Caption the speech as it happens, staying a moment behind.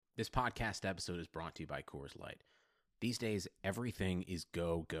This podcast episode is brought to you by Coors Light. These days, everything is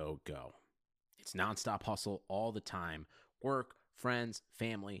go, go, go. It's nonstop hustle all the time. Work, friends,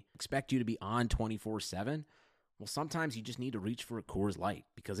 family expect you to be on 24/7. Well, sometimes you just need to reach for a Coors Light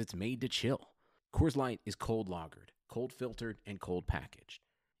because it's made to chill. Coors Light is cold lagered, cold filtered, and cold packaged.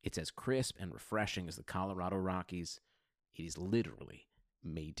 It's as crisp and refreshing as the Colorado Rockies. It is literally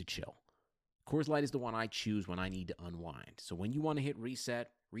made to chill. Coors Light is the one I choose when I need to unwind. So when you want to hit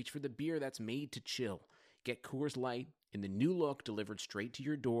reset, reach for the beer that's made to chill. Get Coors Light in the new look delivered straight to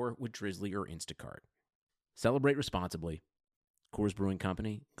your door with Drizzly or Instacart. Celebrate responsibly. Coors Brewing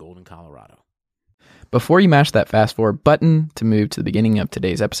Company, Golden, Colorado. Before you mash that fast forward button to move to the beginning of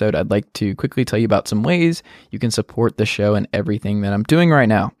today's episode, I'd like to quickly tell you about some ways you can support the show and everything that I'm doing right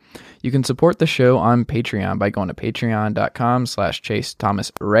now. You can support the show on Patreon by going to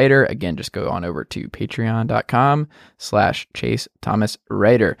patreon.com/ChaseThomasWriter. Again, just go on over to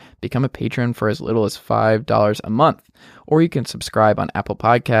patreon.com/ChaseThomasWriter. Become a patron for as little as $5 a month. Or you can subscribe on Apple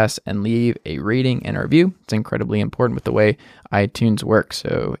Podcasts and leave a rating and a review. It's incredibly important with the way iTunes works.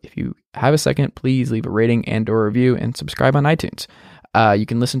 So if you have a second, please leave a rating and or review and subscribe on iTunes. You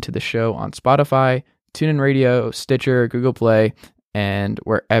can listen to the show on Spotify, TuneIn Radio, Stitcher, Google Play, and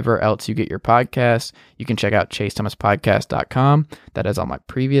wherever else you get your podcasts. You can check out chasethomaspodcast.com. That has all my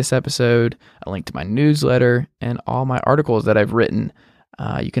previous episode, a link to my newsletter, and all my articles that I've written.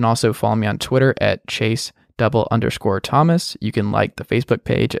 You can also follow me on Twitter at Chase_Thomas. You can like the Facebook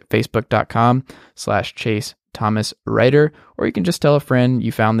page at facebook.com/ChaseThomasWriter, or you can just tell a friend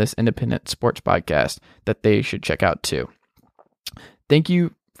you found this independent sports podcast that they should check out too. Thank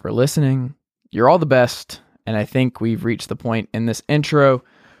you for listening. You're all the best. And I think we've reached the point in this intro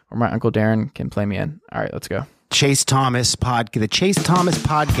where my Uncle Darren can play me in. All right, let's go. The Chase Thomas podcast.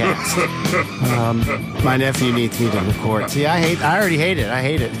 My nephew needs me to record. See, I already hate it. I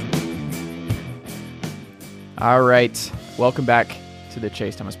hate it. All right. Welcome back to the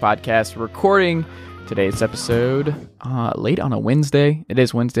Chase Thomas podcast. We're recording today's episode late on a Wednesday. It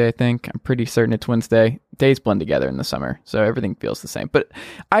is Wednesday, I think. I'm pretty certain it's Wednesday. Days blend together in the summer, so everything feels the same. But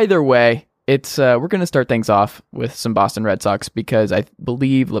either way, it's we're going to start things off with some Boston Red Sox because I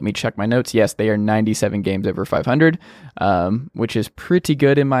believe, let me check my notes. Yes, they are 97 games over 500, which is pretty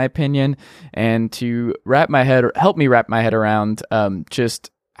good in my opinion. And to help me wrap my head around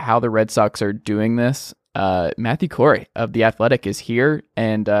just how the Red Sox are doing this, Matthew Kory of The Athletic is here.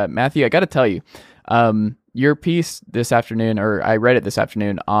 And Matthew, I got to tell you, your piece this afternoon, or I read it this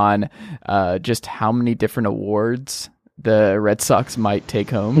afternoon on just how many different awards the Red Sox might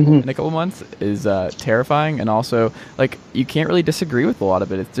take home in a couple months is terrifying, and also like you can't really disagree with a lot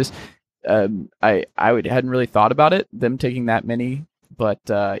of it. It's just I hadn't really thought about it, them taking that many, but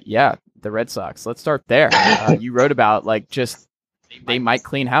yeah, the Red Sox. Let's start there. You wrote about like just they might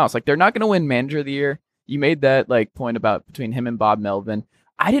clean house, like they're not going to win Manager of the Year. You made that like point about between him and Bob Melvin.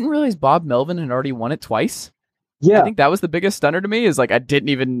 I didn't realize Bob Melvin had already won it twice. Yeah, I think that was the biggest stunner to me. Is like that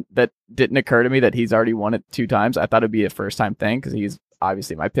didn't occur to me that he's already won it 2 times. I thought it'd be a first time thing because he's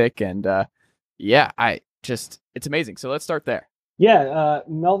obviously my pick, and it's amazing. So let's start there. Yeah,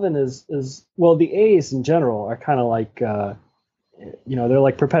 Melvin is well. The A's in general are kind of like they're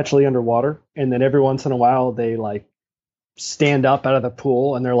like perpetually underwater, and then every once in a while they like stand up out of the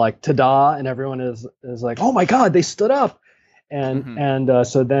pool and they're like ta-da, and everyone is like, oh my god, they stood up. And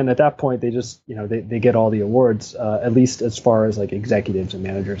so then at that point, they just, they get all the awards, at least as far as like executives and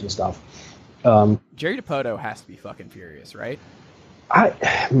managers and stuff. Jerry Dipoto has to be fucking furious, right?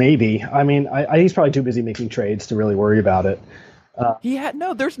 Maybe. I mean, I think he's probably too busy making trades to really worry about it.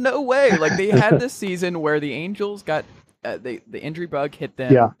 There's no way. Like they had this season where the Angels got the injury bug hit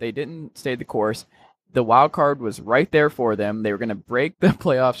them. Yeah. They didn't stay the course. The wild card was right there for them. They were going to break the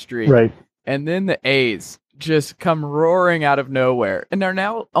playoff streak. Right. And then the A's just come roaring out of nowhere, and they're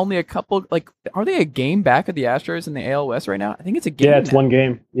now only a couple. Like, are they a game back of the Astros in the AL West right now? I think it's a game. Yeah, it's now. 1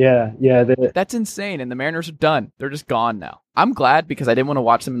 game. Yeah. That's insane. And the Mariners are done. They're just gone now. I'm glad because I didn't want to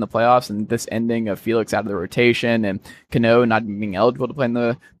watch them in the playoffs, and this ending of Felix out of the rotation and Cano not being eligible to play in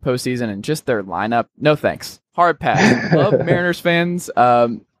the postseason, and just their lineup. No thanks. Hard pass. Love Mariners fans.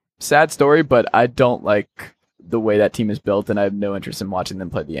 Sad story, but I don't like the way that team is built, and I have no interest in watching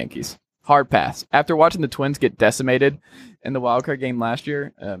them play the Yankees. Hard pass. After watching the Twins get decimated in the wildcard game last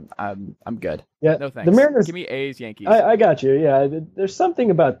year, I'm good. Yeah, no thanks. The Mariners, give me A's, Yankees. I got you. Yeah, there's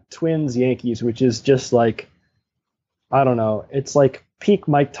something about Twins Yankees which is just like, I don't know. It's like peak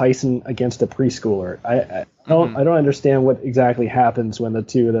Mike Tyson against a preschooler. I don't understand what exactly happens when the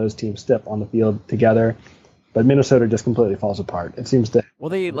two of those teams step on the field together, but Minnesota just completely falls apart. It seems to Well,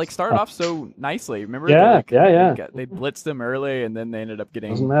 they like started off so nicely. Remember? Yeah, They blitzed them early, and then they ended up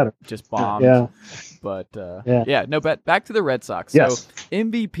getting Doesn't matter. just bombed. Yeah. But Yeah. no. But back to the Red Sox. Yes. So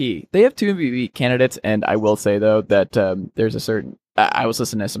MVP, they have 2 MVP candidates, and I will say though that there's a certain. I was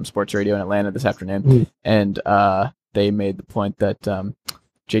listening to some sports radio in Atlanta this afternoon, and they made the point that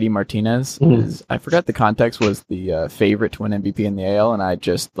JD Martinez is. I forgot the context was the favorite to win MVP in the AL, and I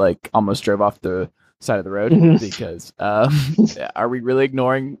just like almost drove off the side of the road because are we really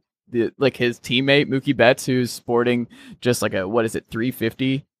ignoring his teammate Mookie Betts, who's sporting just like a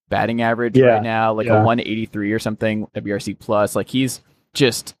 350 batting average right now, like a 183 or something WRC plus. Like he's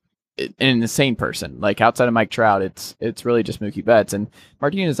just an insane person. Like outside of Mike Trout, it's really just Mookie Betts, and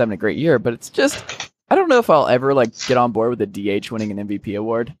Martinez is having a great year, but it's just I don't know if I'll ever like get on board with a DH winning an MVP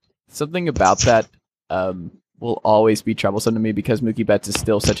award. Something about that will always be troublesome to me because Mookie Betts is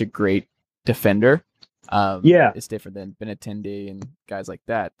still such a great defender. It's different than Benintendi and guys like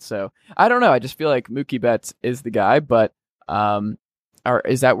that. So I don't know. I just feel like Mookie Betts is the guy, but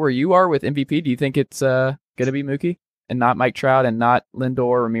is that where you are with MVP? Do you think it's going to be Mookie and not Mike Trout and not Lindor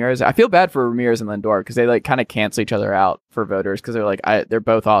or Ramirez? I feel bad for Ramirez and Lindor because they like kind of cancel each other out for voters because they're like they're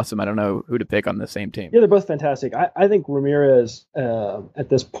both awesome. I don't know who to pick on the same team. Yeah, they're both fantastic. I think Ramirez at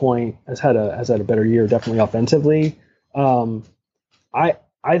this point has had a better year, definitely offensively.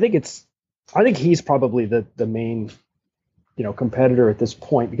 I think he's probably the main, competitor at this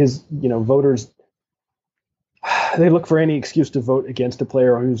point because, voters, they look for any excuse to vote against a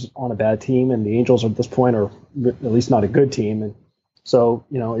player who's on a bad team, and the Angels at this point are at least not a good team. And so,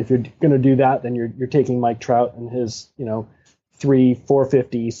 if you're going to do that, then you're taking Mike Trout and his,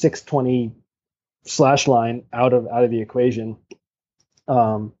 450, 620 slash line out of the equation.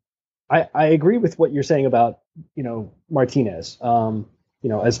 I agree with what you're saying about, Martinez.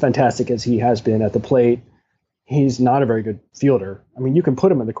 As fantastic as he has been at the plate, he's not a very good fielder. I mean, you can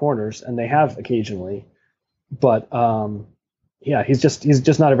put him in the corners, and they have occasionally, but he's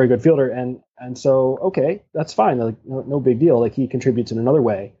just not a very good fielder. And so, okay, that's fine. Like, no big deal. Like he contributes in another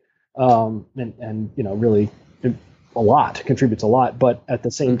way, and really contributes a lot. But at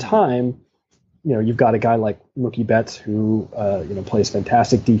the same time, you've got a guy like Mookie Betts who plays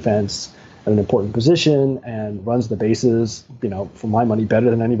fantastic defense at an important position and runs the bases, for my money,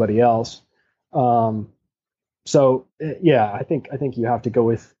 better than anybody else. So I think you have to go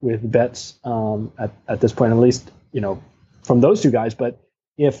with Betts at this point, at least, from those two guys. But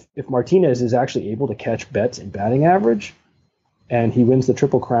if Martinez is actually able to catch Betts in batting average and he wins the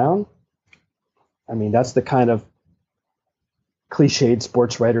Triple Crown, I mean, that's the kind of cliched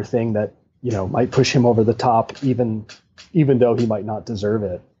sports writer thing that, might push him over the top, even though he might not deserve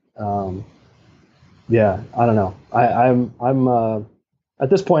it. I don't know. I'm at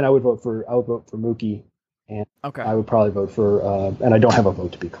this point I would vote for Mookie, and I would probably vote for and I don't have a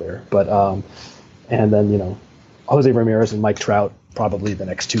vote to be clear, but and then Jose Ramirez and Mike Trout, probably the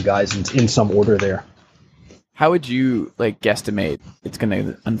next two guys in some order there. How would you guesstimate it's going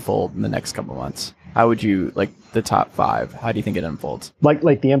to unfold in the next couple months? How would you the top 5? How do you think it unfolds? Like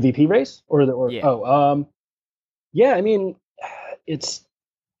the MVP race I mean, it's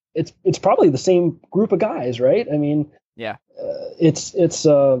probably the same group of guys, right? I mean, it's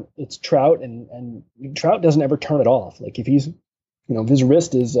Trout and Trout doesn't ever turn it off. Like if he's, if his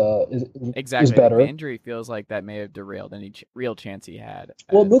wrist is better. The injury feels like that may have derailed any real chance he had.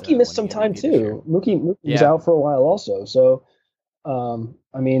 Well, Mookie missed some time too. Mookie was out for a while also. So,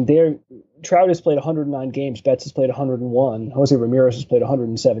 I mean, Trout has played 109 games. Betts has played 101. Jose Ramirez has played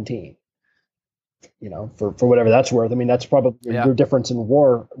 117. For whatever that's worth. I mean, that's probably your difference in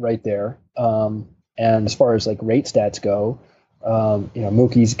WAR right there. And as far as rate stats go,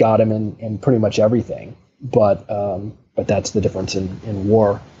 Mookie's got him in pretty much everything, but that's the difference in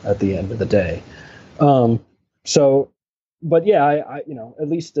WAR at the end of the day. I at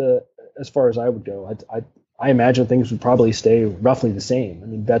least as far as I would go, I imagine things would probably stay roughly the same. I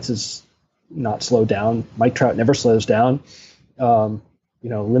mean, Betts is not slowed down. Mike Trout never slows down.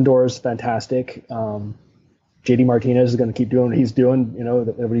 Lindor is fantastic. JD Martinez is going to keep doing what he's doing,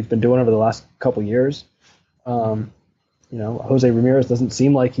 what he's been doing over the last couple of years. Jose Ramirez doesn't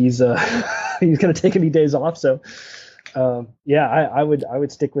seem like he's he's going to take any days off. So, I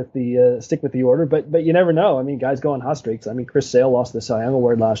would stick with the order, but you never know. I mean, guys go on hot streaks. I mean, Chris Sale lost the Cy Young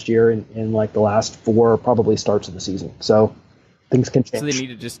Award last year in the last 4 probably starts of the season. So things can change. So they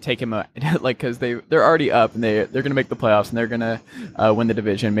need to just take him because they're already up and they're going to make the playoffs and they're going to win the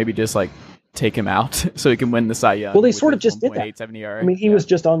division. Maybe just take him out so he can win the Cy Young. Well, they sort of just did that. I mean, he was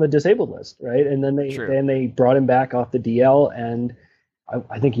just on the disabled list, right? And then they brought him back off the DL, and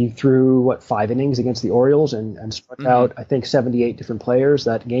I think he threw 5 innings against the Orioles and struck out, I think, 78 different players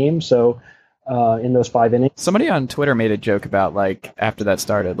that game. So in those 5 innings, somebody on Twitter made a joke about like after that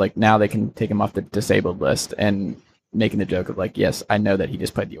started, like now they can take him off the disabled list and making the joke of like, yes, I know that he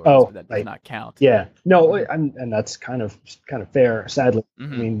just played the Orioles, but that does not count. Yeah, no, and that's kind of fair. Sadly, I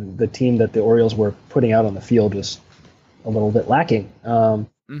mean, the team that the Orioles were putting out on the field was a little bit lacking.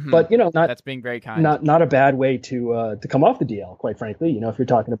 But that's being very kind. Not a bad way to come off the DL, quite frankly. If you're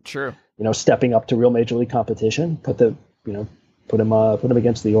talking about true, stepping up to real major league competition, put him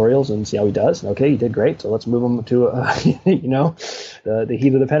against the Orioles and see how he does. Okay, he did great, so let's move him to the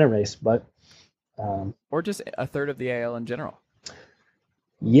heat of the pennant race. But or just a third of the AL in general.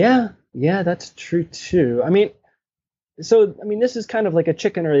 Yeah, that's true too. I mean, this is kind of like a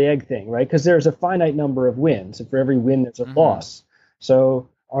chicken or the egg thing, right? Because there's a finite number of wins, and for every win, there's a loss. So,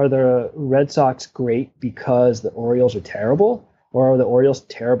 are the Red Sox great because the Orioles are terrible, or are the Orioles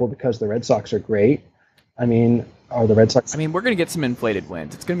terrible because the Red Sox are great? I mean, are the Red Sox? I mean, we're going to get some inflated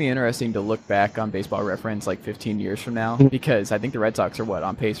wins. It's going to be interesting to look back on Baseball Reference like 15 years from now, because I think the Red Sox are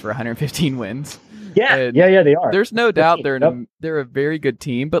on pace for 115 wins. Yeah, they are. There's no doubt they're a very good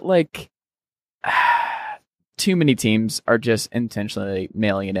team, but like too many teams are just intentionally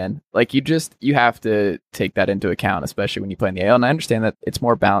mailing it in. Like you have to take that into account, especially when you play in the AL. And I understand that it's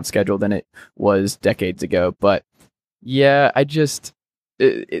more balanced schedule than it was decades ago, but yeah,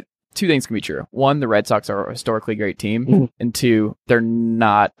 two things can be true. One, the Red Sox are a historically great team, and two, they're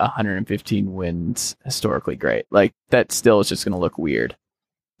not 115 wins historically great. Like that still is just going to look weird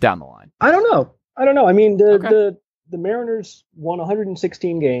down the line. I don't know. I mean, the Mariners won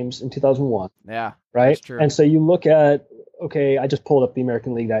 116 games in 2001. Yeah, right. That's true. And so you look at, okay, I just pulled up the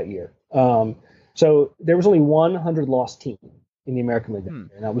American League that year. So there was only 100 loss team in the American League that year,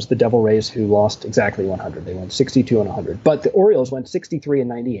 and that was the Devil Rays, who lost exactly 100. They went 62 and 100. But the Orioles went 63 and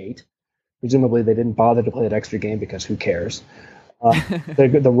 98. Presumably they didn't bother to play that extra game because who cares?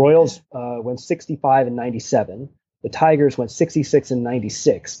 The Royals went 65 and 97. The Tigers went 66 and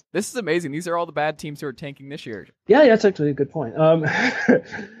 96. This is amazing. These are all the bad teams who are tanking this year. Yeah, that's actually a good point.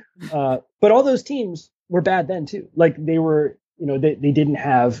 But all those teams were bad then too. Like they were, they didn't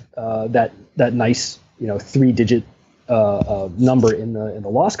have that nice, 3-digit number in the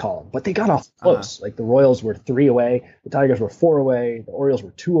loss column, but they got off close. Like the Royals were 3 away, the Tigers were 4 away, the Orioles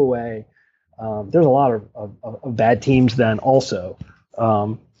were 2 away. There's a lot of bad teams then also,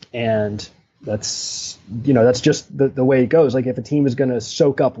 and that's just the way it goes. Like if a team is going to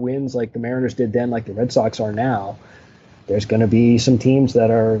soak up wins like the Mariners did then, like the Red Sox are now, there's going to be some teams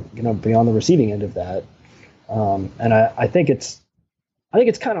that are going to be on the receiving end of that. And I think it's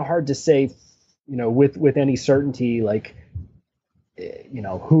kind of hard to say, with any certainty, like,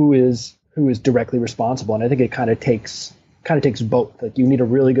 who is directly responsible. And I think it kind of takes both. Like you need a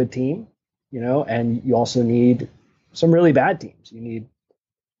really good team, and you also need some really bad teams. You need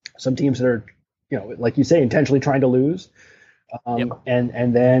some teams that are, like you say, intentionally trying to lose.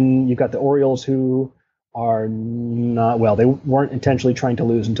 And then you've got the Orioles, who are not, they weren't intentionally trying to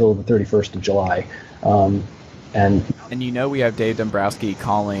lose until the 31st of July. And we have Dave Dombrowski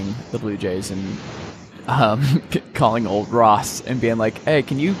calling the Blue Jays and calling old Ross and being like, hey,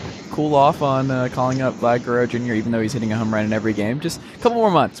 can you cool off on calling up Vlad Guerrero Jr., even though he's hitting a home run in every game? Just a couple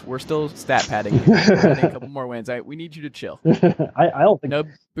more months. We're still stat padding. A couple more wins. We need you to chill. I don't think... No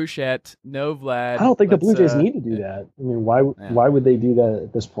Bouchette, no Vlad. I don't think the Blue Jays need to do that. I mean, why would they do that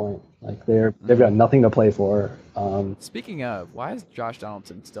at this point? Like they've got nothing to play for. Speaking of, why is Josh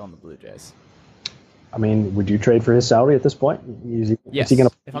Donaldson still in the Blue Jays? I mean, would you trade for his salary at this point? Yes.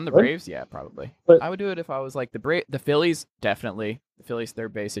 If I'm the Braves, yeah, probably. But I would do it if I was like the Phillies. Definitely, the Phillies'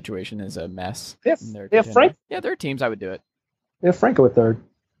 third base situation is a mess. Frank. Yeah, there are teams I would do it. They have Franco at third,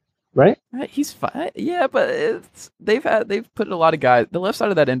 right? He's fine. Yeah, but they've put a lot of guys. The left side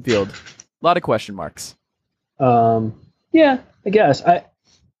of that infield, a lot of question marks. Yeah, I guess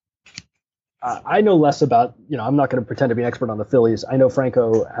I know less about, I'm not going to pretend to be an expert on the Phillies. I know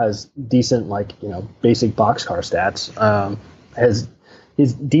Franco has decent, basic boxcar stats.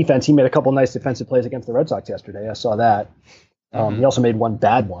 His defense, he made a couple nice defensive plays against the Red Sox yesterday. I saw that. He also made one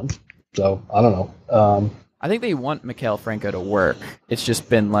bad one. So, I don't know. I think they want Maikel Franco to work. It's just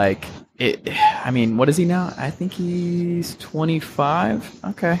been I mean, what is he now? I think he's 25.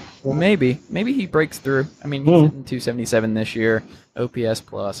 Okay, maybe he breaks through. I mean, he's hitting 277 this year, OPS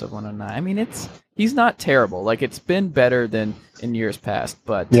plus of 109. I mean, he's not terrible. Like, it's been better than in years past,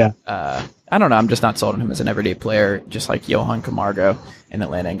 but I don't know. I'm just not sold on him as an everyday player, just like Johan Camargo in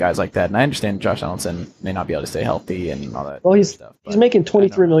Atlanta and guys like that. And I understand Josh Donaldson may not be able to stay healthy and all that. Well, he's making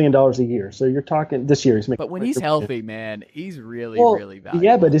 $23 million million a year. So you're talking this year. He's making. But when he's healthy, man, he's really valuable.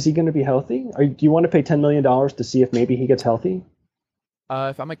 Yeah, but is he going to be healthy? Do you want to pay $10 million to see if maybe he gets healthy?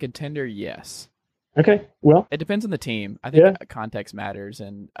 If I'm a contender, yes. Okay, well, it depends on the team. I think context matters,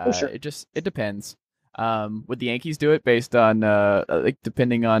 and sure. it depends. Would the Yankees do it based on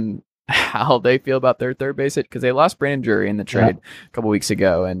depending on how they feel about their third base hit? Because they lost Brandon Drury in the trade a couple weeks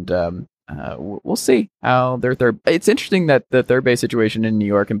ago, and we'll see how their third. It's interesting that the third base situation in New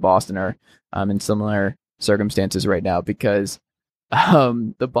York and Boston are in similar circumstances right now, because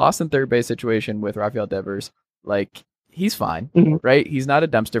the Boston third base situation with Rafael Devers, like, he's fine, right? He's not a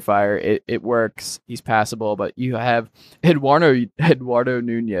dumpster fire. It works. He's passable. But you have Eduardo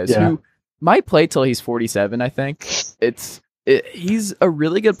Nunez, who might play till he's 47, I think. He's a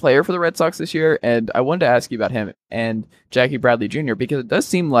really good player for the Red Sox this year, and I wanted to ask you about him and Jackie Bradley Jr., because it does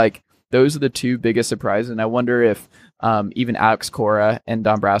seem like those are the two biggest surprises, and I wonder if even Alex Cora and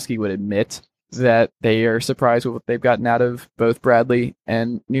Dombrowski would admit that they are surprised with what they've gotten out of both Bradley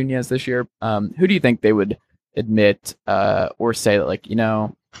and Nunez this year. Who do you think they would admit or say that, like,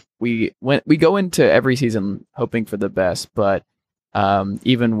 we go into every season hoping for the best, but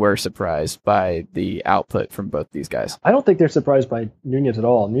even we're surprised by the output from both these guys? I don't think they're surprised by Nunez at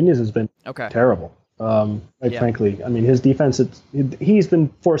all. Nunez has been terrible. Frankly, I mean, his defense, he's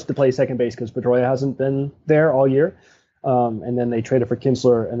been forced to play second base because Pedroia hasn't been there all year. And then they traded for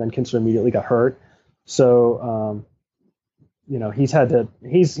Kinsler, and then Kinsler immediately got hurt. So,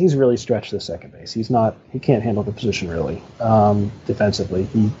 he's really stretched the second base. He can't handle the position really, defensively.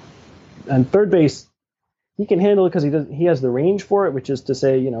 And third base, he can handle it because he has the range for it, which is to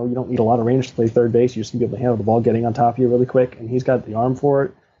say, you don't need a lot of range to play third base. You just need to be able to handle the ball getting on top of you really quick, and he's got the arm for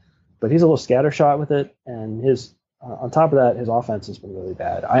it. But he's a little scattershot with it, and on top of that, his offense has been really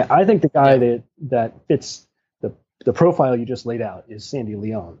bad. I think the guy that fits the profile you just laid out is Sandy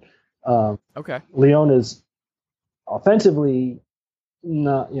Leon. Leon is offensively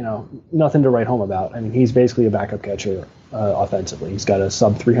nothing to write home about. I mean, he's basically a backup catcher offensively. He's got a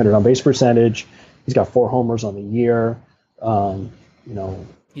sub 300 on base percentage. He's got 4 homers on the year.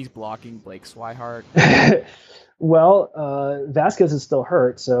 He's blocking Blake Swihart. Well, Vasquez is still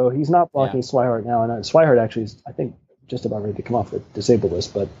hurt, so he's not blocking Swihart now. And Swihart actually is, I think, just about ready to come off the disabled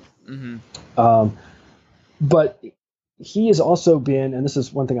list. But but he has also been, and this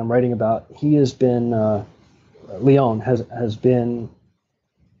is one thing I'm writing about, he has been, Leon has been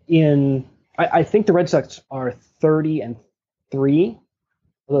in, I think the Red Sox are 30-3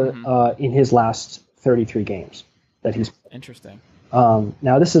 in his last 33 games that he's played. Interesting.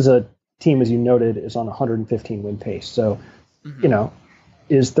 Now, this is a team, as you noted, is on a 115 win pace. So,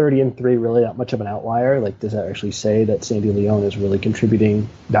 is 30-3 really that much of an outlier? Like, does that actually say that Sandy Leon is really contributing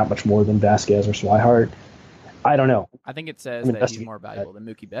that much more than Vasquez or Swihart? I don't know. I think it says that he's more valuable than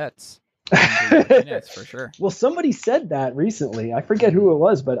Mookie Betts. For sure. Well, somebody said that recently. I forget who it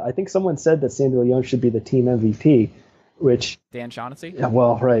was, but I think someone said that Sandy Leon should be the team MVP. Which Dan Shaughnessy? Yeah,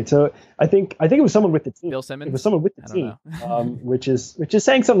 well, right. So I think it was someone with the team. Bill Simmons? It was someone with the team, which is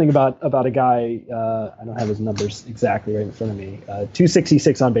saying something about a guy. I don't have his numbers exactly right in front of me.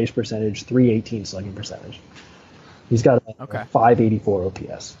 266 on base percentage, 318 slugging percentage. He's got a 584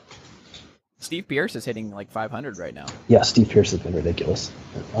 OPS. Steve Pearce is hitting like 500 right now. Yeah, Steve Pearce has been ridiculous.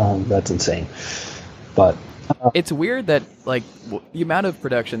 That's insane. But it's weird that like the amount of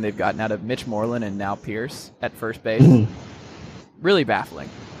production they've gotten out of Mitch Moreland and now Pearce at first base, really baffling.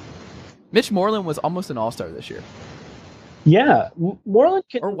 Mitch Moreland was almost an all-star this year. Yeah, Moreland.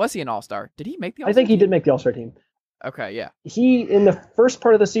 Or was he an all-star? Did he make the all-star I think he team? did make the all-star team. Okay, yeah. He, in the first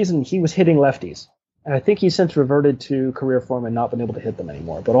part of the season, he was hitting lefties. And I think he's since reverted to career form and not been able to hit them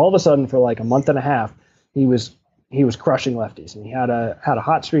anymore. But all of a sudden, for like a month and a half, he was crushing lefties, and he had a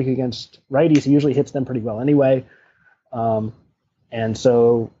hot streak against righties. He usually hits them pretty well anyway, and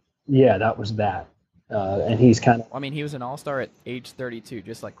so that was that. And he's kind of. I mean, he was an all-star at age 32,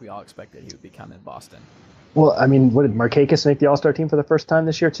 just like we all expected he would become in Boston. Well, I mean, what did Markakis make the all-star team for the first time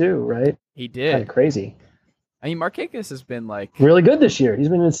this year too? Right? He did. Kind of crazy. I mean, Markakis has been like really good this year. He's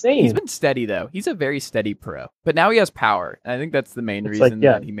been insane. He's been steady though. He's a very steady pro. But now he has power. And I think that's the main reason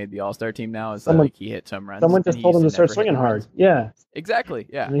that he made the All-Star team now is that he hits home runs. Someone just told him to start swinging hard. Yeah. Exactly.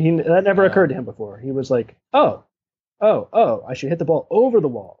 Yeah. I mean, that never occurred to him before. He was like, "Oh, I should hit the ball over the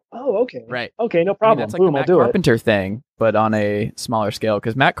wall. Oh, okay. Right. Okay, no I mean, problem. that's like Boom, the I'll Matt do it. Carpenter thing, but on a smaller scale.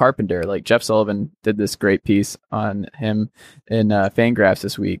 Because Matt Carpenter, like Jeff Sullivan, did this great piece on him in Fangraphs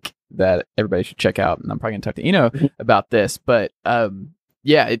this week that everybody should check out. And I'm probably gonna talk to Eno about this, but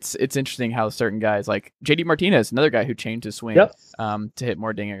yeah, it's interesting how certain guys like JD Martinez, another guy who changed his swing to hit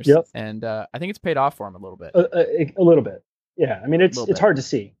more dingers, and I think it's paid off for him a little bit. A little bit, yeah. I mean, it's hard to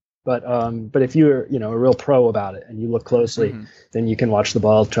see. But if you're a real pro about it and you look closely, then you can watch the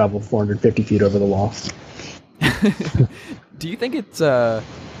ball travel 450 feet over the wall. Do you think it's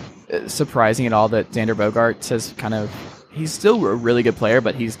surprising at all that Xander Bogaerts has he's still a really good player,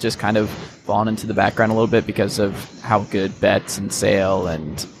 but he's just kind of fallen into the background a little bit because of how good Betts and Sale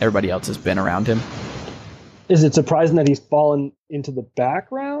and everybody else has been around him? Is it surprising that he's fallen into the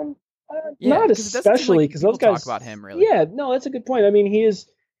background? Not especially because those guys talk about him really. Yeah, no, that's a good point. I mean,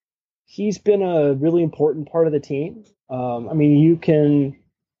 he's been a really important part of the team. I mean, you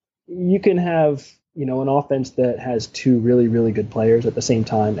can have an offense that has two really, really good players at the same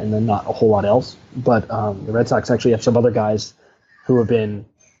time, and then not a whole lot else. But the Red Sox actually have some other guys who have been,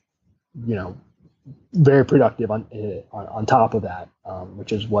 very productive on top of that,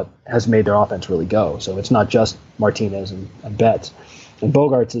 which is what has made their offense really go. So it's not just Martinez and Betts. And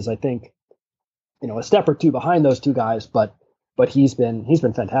Bogaerts is, I think, a step or two behind those two guys, but he's been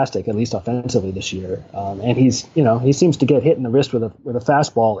fantastic, at least offensively this year. And he seems to get hit in the wrist with a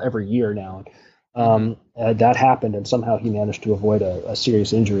fastball every year now. That happened, and somehow he managed to avoid a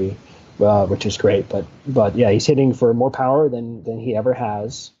serious injury, which is great. But yeah, he's hitting for more power than he ever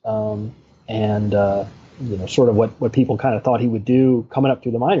has. And sort of what people kind of thought he would do coming up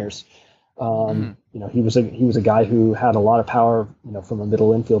through the minors. He was a guy who had a lot of power, from a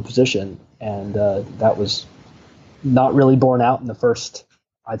middle infield position, and that was not really borne out in the first,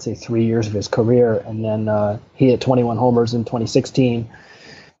 I'd say, 3 years of his career. And then he hit 21 homers in 2016.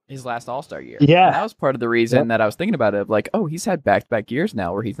 His last All-Star year. Yeah. And that was part of the reason that I was thinking about it. Like, he's had back-to-back years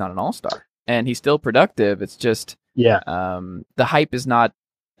now where he's not an All-Star. And he's still productive. It's just the hype is not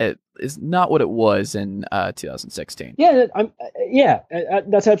what it was in 2016. Yeah,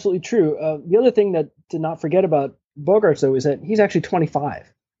 that's absolutely true. The other thing to not forget about Bogaerts, though, is that he's actually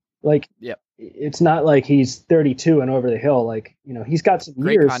 25. Like, it's not like he's 32 and over the hill. Like, he's got some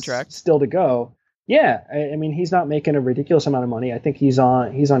great years contract still to go. Yeah, I mean, he's not making a ridiculous amount of money. I think he's on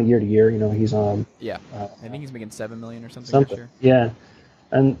a year to year. He's on. Yeah, I think he's making $7 million or something. This year. Yeah,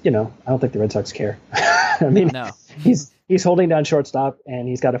 and I don't think the Red Sox care. I mean, no. He's holding down shortstop, and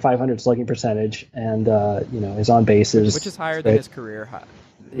he's got a .500 slugging percentage, and his on bases, which is higher than his career high.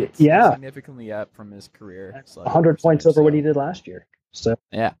 It's significantly up from his career. 100 points over what he did last year. So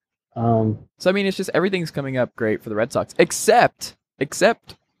yeah. So I mean, it's just everything's coming up great for the Red Sox, except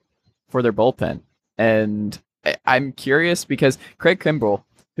for their bullpen. And I'm curious because Craig Kimbrell,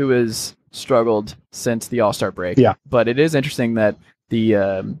 who has struggled since the All-Star break, but it is interesting that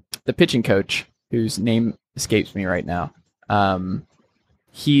the pitching coach, whose name escapes me right now,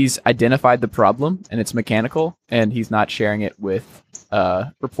 he's identified the problem, and it's mechanical, and he's not sharing it with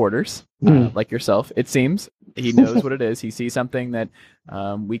reporters like yourself. It seems he knows what it is. He sees something that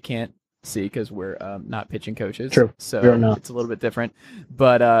we can't see because we're not pitching coaches. True. So it's a little bit different.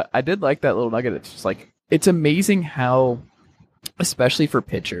 But I did like that little nugget. It's just like, it's amazing how, especially for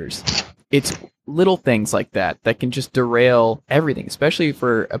pitchers, it's little things like that can just derail everything, especially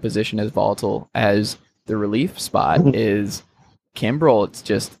for a position as volatile as the relief spot is. Kimbrell, it's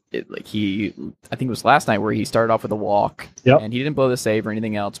just I think it was last night where he started off with a walk, and he didn't blow the save or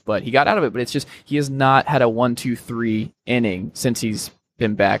anything else, but he got out of it. But it's just, he has not had a 1-2-3 inning since he's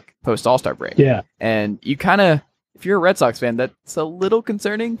been back post All-Star break. Yeah. And you kind of, if you're a Red Sox fan, that's a little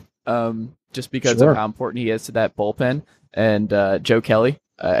concerning, just because of how important he is to that bullpen. And Joe Kelly,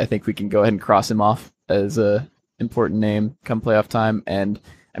 I think we can go ahead and cross him off as a important name come playoff time. And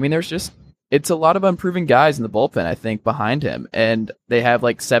I mean, it's a lot of unproven guys in the bullpen, I think, behind him. And they have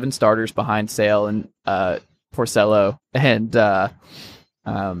like 7 starters behind Sale and Porcello and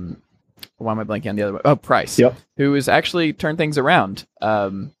why am I blanking on the other one? Oh, Price, who has actually turned things around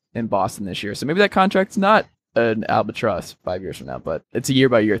in Boston this year. So maybe that contract's not an albatross 5 years from now, but it's a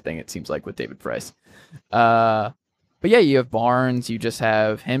year-by-year thing, it seems like, with David Price. But yeah, you have Barnes, you just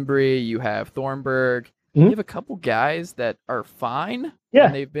have Hembry, you have Thornburg. You have a couple guys that are fine. Yeah.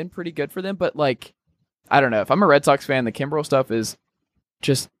 And they've been pretty good for them. But, like, I don't know. If I'm a Red Sox fan, the Kimbrell stuff is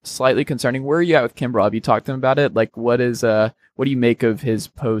just slightly concerning. Where are you at with Kimbrell? Have you talked to him about it? Like, what do you make of his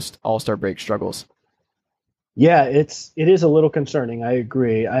post-All-Star break struggles? Yeah, it is a little concerning. I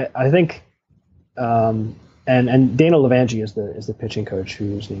agree. I think, and and Dana Levangie is the pitching coach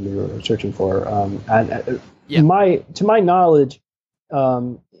whose name we were searching for. Yeah. To my knowledge,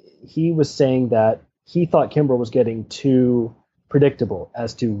 he was saying that he thought Kimbrel was getting too predictable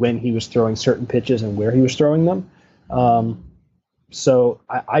as to when he was throwing certain pitches and where he was throwing them. So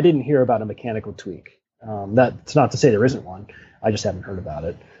I didn't hear about a mechanical tweak. That's not to say there isn't one. I just haven't heard about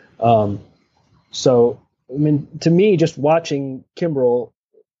it. So, I mean, to me, just watching Kimbrel,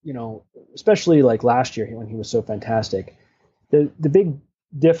 especially like last year when he was so fantastic, the big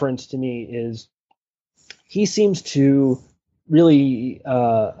difference to me is he seems to really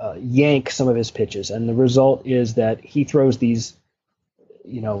yank some of his pitches, and the result is that he throws these,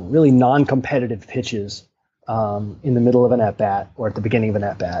 really non-competitive pitches in the middle of an at-bat or at the beginning of an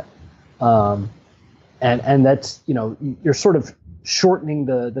at-bat. And that's, you're sort of shortening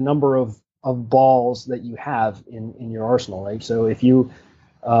the number of balls that you have in your arsenal, right? So if you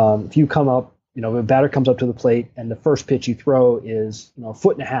come up, a batter comes up to the plate and the first pitch you throw is, a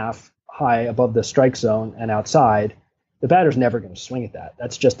foot and a half high above the strike zone and outside, the batter's never going to swing at that.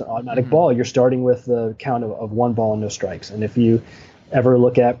 That's just an automatic ball. You're starting with the count of 1 ball and no strikes. And if you ever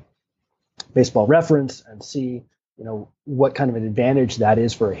look at Baseball Reference and see, what kind of an advantage that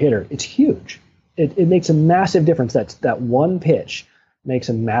is for a hitter, it's huge. It makes a massive difference. That one pitch makes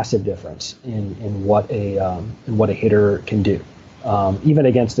a massive difference in what a hitter can do, even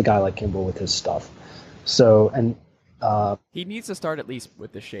against a guy like Kimbrel with his stuff. So, and he needs to start at least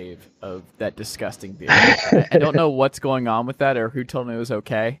with the shave of that disgusting beard. I don't know what's going on with that or who told him it was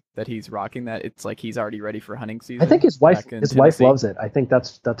okay that he's rocking that. It's like he's already ready for hunting season. I think his wife Tennessee. loves it. I think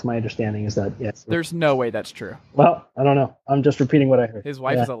that's my understanding is that, yes. There's no way that's true. Well, I don't know. I'm just repeating what I heard. His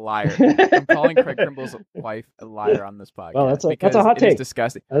wife is a liar. I'm calling Craig Kimball's wife a liar on this podcast. Well, that's a hot take. It's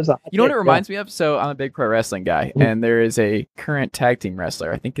disgusting. That is a hot You know what take, it reminds me of? So I'm a big pro wrestling guy, and there is a current tag team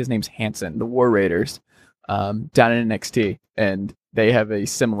wrestler. I think his name's Hanson, the War Raiders, down in NXT, and they have a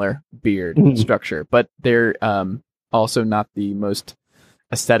similar beard structure, but they're also not the most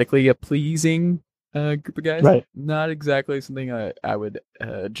aesthetically pleasing group of guys. Right. Not exactly something I would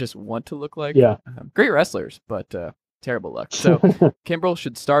just want to look like. Yeah. Great wrestlers, but terrible luck. So Kimbrel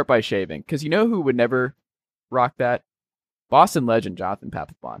should start by shaving, because you know who would never rock that? Boston legend Jonathan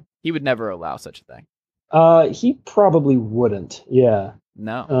Papelbon. He would never allow such a thing. He probably wouldn't. Yeah.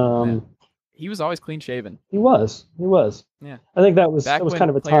 No. He was always clean shaven. He was. Yeah. I think that was Back kind when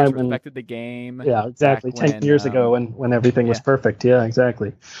of a players time when respected the game. Yeah, exactly. Back 10 years ago when everything was perfect. Yeah,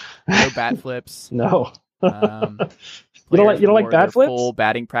 exactly. No bat flips. No. You don't like bat bat flips? Full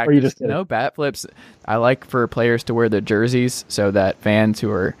batting practice. Or you just kidding? No bat flips. I like for players to wear their jerseys so that fans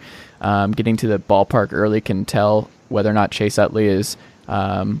who are getting to the ballpark early can tell whether or not Chase Utley is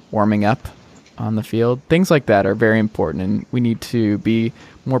warming up on the field. Things like that are very important, and we need to be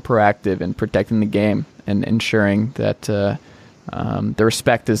more proactive in protecting the game and ensuring that the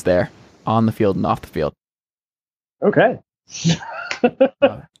respect is there on the field and off the field. Okay.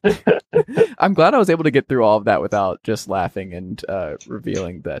 I'm glad I was able to get through all of that without just laughing and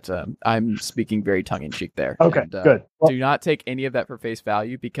revealing that I'm speaking very tongue-in-cheek there. Okay, and, good. Well, do not take any of that for face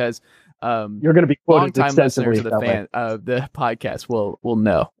value, because you're going to be quoted long-time listeners extensively of the podcast will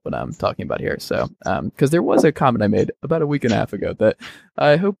know what I'm talking about here. So, because there was a comment I made about a week and a half ago that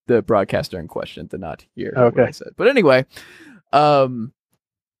I hope the broadcaster in question did not hear what I said. But anyway, the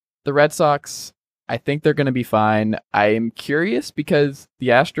Red Sox, I think they're going to be fine. I am curious because the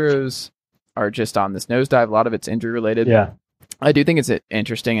Astros are just on this nosedive. A lot of it's injury related. Yeah. I do think it's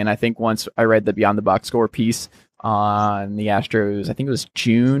interesting, and I think once I read the Beyond the Box Score piece on the Astros, I think it was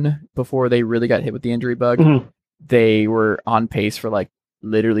June before they really got hit with the injury bug. Mm-hmm. They were on pace for like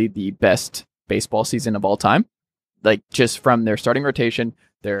literally the best baseball season of all time. Like just from their starting rotation,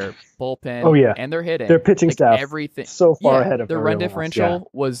 their bullpen, and their hitting, their pitching staff, everything so far ahead of their run differential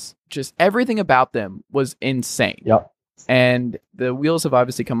was just everything about them was insane. Yep. And the wheels have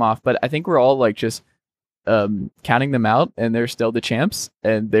obviously come off, but I think we're all like just counting them out, and they're still the champs,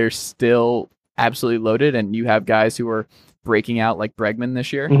 and they're still absolutely loaded. And you have guys who are breaking out like Bregman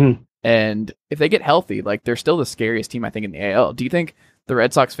this year. Mm-hmm. And if they get healthy, like they're still the scariest team, I think, in the AL. Do you think the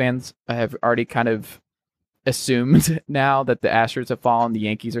Red Sox fans have already kind of assumed now that the Astros have fallen, the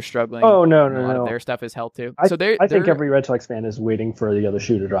Yankees are struggling? Oh, no. Their stuff is held too. I think every Red Sox fan is waiting for the other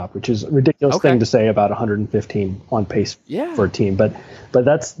shoe to drop, which is a ridiculous thing to say about 115 on pace for a team. But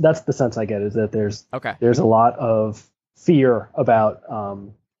that's the sense I get, is that there's a lot of fear about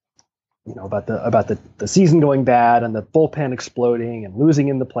about the season going bad and the bullpen exploding and losing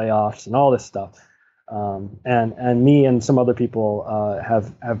in the playoffs and all this stuff. And me and some other people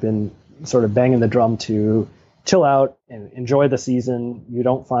have been sort of banging the drum to chill out and enjoy the season. You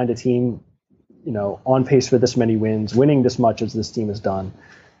don't find a team on pace for this many wins, winning this much as this team has done,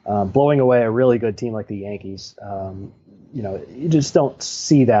 blowing away a really good team like the Yankees. You just don't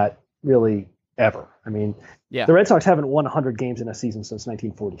see that really ever. I mean, the Red Sox haven't won 100 games in a season since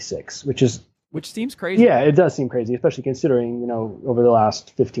 1946, which seems crazy. Yeah, it does seem crazy, especially considering, over the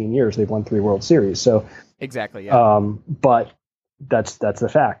last 15 years, they've won 3 World Series. So exactly. Yeah. But that's the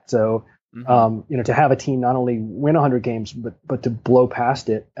fact. So, to have a team not only win 100 games, but to blow past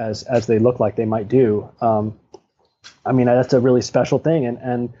it as they look like they might do. That's a really special thing.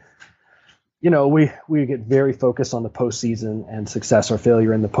 And we get very focused on the postseason and success or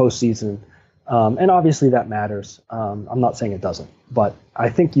failure in the postseason. And obviously that matters. I'm not saying it doesn't, but I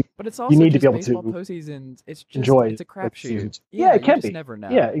think But it's also you need just to be able baseball to postseasons. It's just enjoy. It's a crapshoot. Yeah, it can you just be. Never know.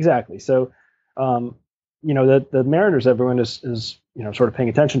 Yeah, exactly. So, the Mariners, everyone is sort of paying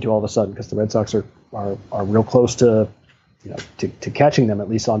attention to all of a sudden because the Red Sox are real close to to catching them, at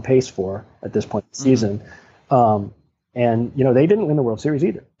least on pace for at this point in the season. And they didn't win the World Series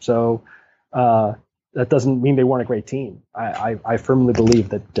either. So that doesn't mean they weren't a great team. I firmly believe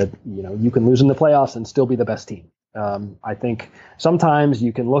that you can lose in the playoffs and still be the best team. I think sometimes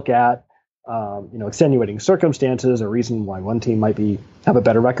you can look at extenuating circumstances, a reason why one team might have a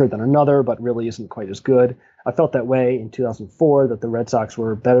better record than another, but really isn't quite as good. I felt that way in 2004, that the Red Sox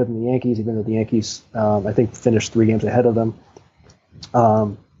were better than the Yankees, even though the Yankees, I think, finished 3 games ahead of them.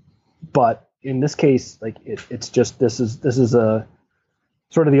 But in this case, like it's just this is a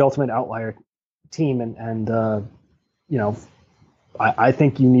sort of the ultimate outlier team, and I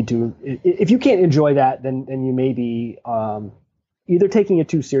think you need to, if you can't enjoy that, then you may be either taking it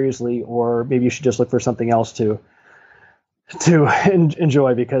too seriously, or maybe you should just look for something else to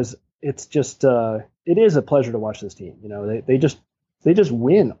enjoy, because it's just it is a pleasure to watch this team. They just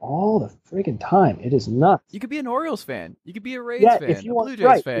win all the freaking time. It is nuts. You could be an Orioles fan. You could be a Rays fan, a Blue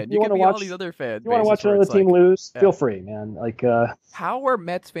Jays fan. You could be all these other fans. You want to watch another team lose? Feel free, man. How are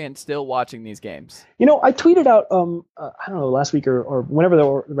Mets fans still watching these games? I tweeted out, I don't know, last week or whenever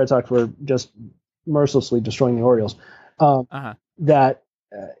the Red Sox were just mercilessly destroying the Orioles, that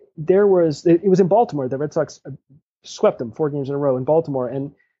it was in Baltimore. The Red Sox swept them 4 games in a row in Baltimore,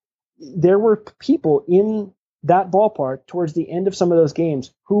 and there were people in that ballpark towards the end of some of those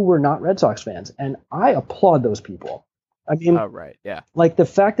games who were not Red Sox fans, and I applaud those people. I mean, like the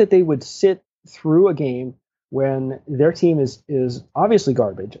fact that they would sit through a game when their team is obviously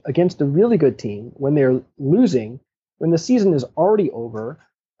garbage against a really good team, when they're losing, when the season is already over,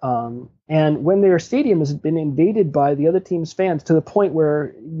 and when their stadium has been invaded by the other team's fans to the point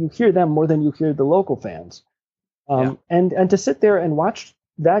where you hear them more than you hear the local fans, and to sit there and watch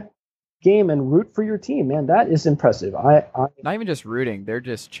that game and root for your team, man, that is impressive. I not even just rooting, they're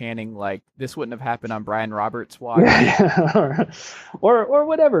just chanting like this wouldn't have happened on Brian Roberts' watch. or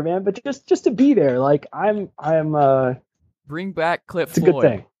whatever, man, but just to be there, like I'm bring back Cliff it's Floyd. A good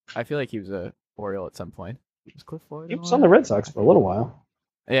thing. I feel like he was a Oriole at some point. Was Cliff Floyd? He was on the Red Sox for a little while.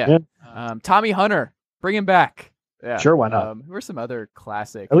 Yeah. Tommy Hunter, bring him back. Yeah, sure, why not? Who are some other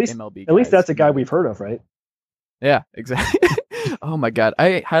classic At MLB guys? least that's a guy we've heard of, right? Yeah, exactly. Oh my God,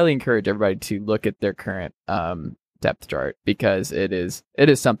 I highly encourage everybody to look at their current depth chart, because it is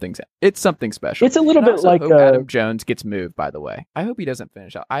something. It's something special. It's a little bit like Adam Jones gets moved. By the way, I hope he doesn't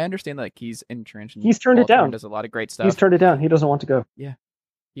finish out. I understand like he's entrenched. He's turned it down. Does a lot of great stuff. He's turned it down. He doesn't want to go. Yeah,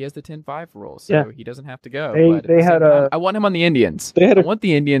 he has the 10-5 rule, so he doesn't have to go. I want him on the Indians. I want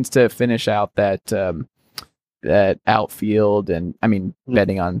the Indians to finish out that outfield, and I mean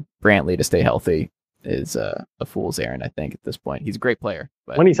betting on Brantley to stay healthy is a fool's errand, I think, at this point. He's a great player.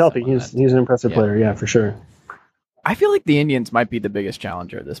 But when he's healthy, he's an impressive player, yeah, for sure. I feel like the Indians might be the biggest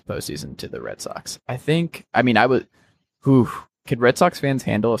challenger this postseason to the Red Sox. Could Red Sox fans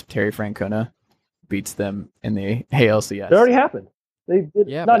handle if Terry Francona beats them in the ALCS? It already happened. They did.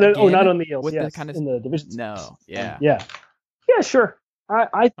 Not on the ALCS, in the division. No, yeah. Yeah, sure.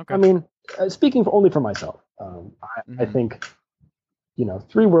 I mean, speaking only for myself, I think,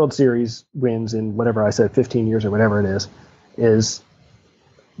 3 World Series wins in whatever I said, 15 years or whatever it is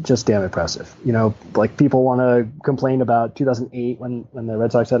just damn impressive. Like people want to complain about 2008 when the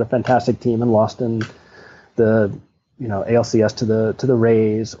Red Sox had a fantastic team and lost in the ALCS to the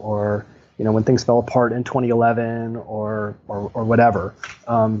Rays, or when things fell apart in 2011 or whatever.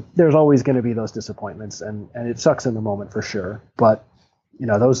 There's always going to be those disappointments, and it sucks in the moment for sure. But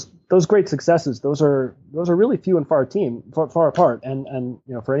those great successes, those are really few and far apart, and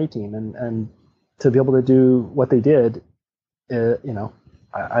for any team, and to be able to do what they did,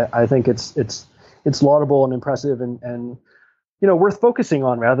 I think it's laudable and impressive, and worth focusing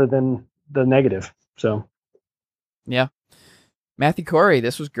on rather than the negative. So, yeah, Matthew, Kory,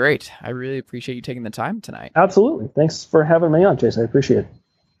 this was great. I really appreciate you taking the time tonight. Absolutely. Thanks for having me on, Chase. I appreciate it.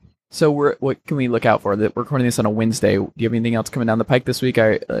 So what can we look out for? We're recording this on a Wednesday. Do you have anything else coming down the pike this week?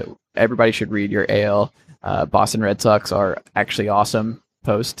 Everybody should read your AL. Boston Red Sox are actually awesome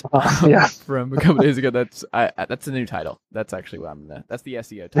post from a couple days ago. That's the new title. That's actually what that's the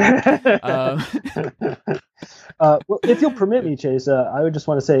SEO title. Well, if you'll permit me, Chase, I would just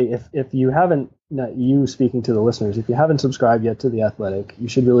want to say if you haven't, you speaking to the listeners, if you haven't subscribed yet to The Athletic, you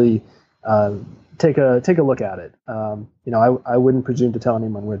should really take a look at it. I wouldn't presume to tell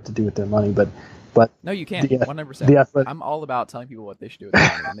anyone what to do with their money, but no, you can't. 100%. I'm all about telling people what they should do with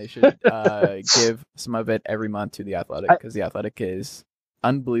their money, and they should give some of it every month to The Athletic, because The Athletic is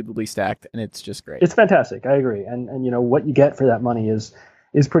unbelievably stacked, and it's just great. It's fantastic. I agree, and what you get for that money is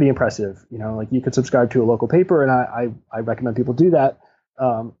pretty impressive. Like you could subscribe to a local paper, and I recommend people do that.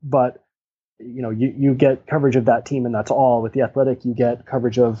 But you get coverage of that team, and that's all. With The Athletic, you get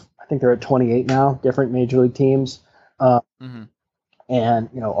coverage of, I think they're at 28 now, different major league teams. And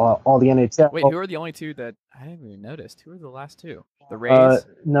all the NHL. Wait, who are the only two that I haven't even noticed? Who are the last two? The Rays?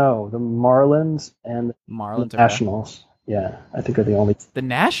 No, the Marlins and the Nationals. Yeah, I think are the only. The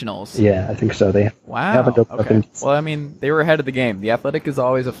Nationals? Yeah, I think so. Wow. Okay. Well, I mean, they were ahead of the game. The Athletic is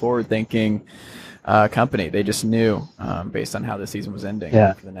always a forward-thinking company. They just knew, based on how the season was ending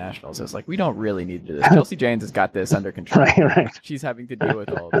for the Nationals. It was like, we don't really need to do this. Chelsea Janes has got this under control. Right. She's having to deal with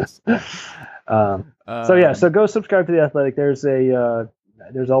all of this. So go subscribe to The Athletic.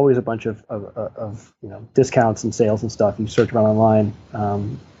 There's always a bunch of discounts and sales and stuff. You search around online,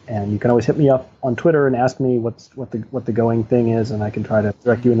 and you can always hit me up on Twitter and ask me what the going thing is, and I can try to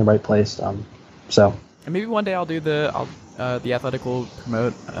direct you in the right place. And maybe one day I'll do The Athletic will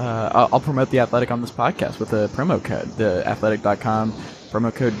promote. I'll promote The Athletic on this podcast with a promo code, theathletic.com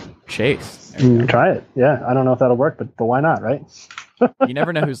promo code Chase. Try it. Yeah, I don't know if that'll work, but why not, right? You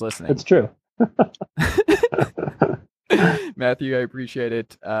never know who's listening. It's true. Matthew, I appreciate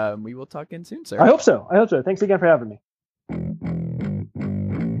it. We will talk again soon, sir. I hope so. Thanks again for having me.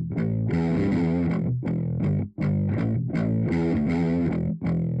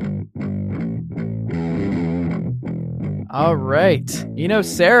 All right.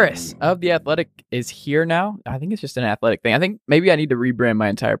 Sarris of The Athletic is here now. I think it's just an Athletic thing. I think maybe I need to rebrand my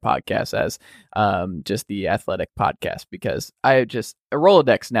entire podcast as just The Athletic Podcast, because I have just a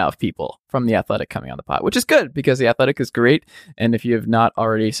Rolodex now of people from The Athletic coming on the pod, which is good because The Athletic is great. And if you have not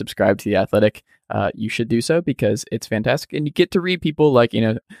already subscribed to The Athletic, you should do so because it's fantastic. And you get to read people like,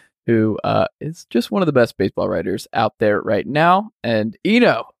 who is just one of the best baseball writers out there right now. And,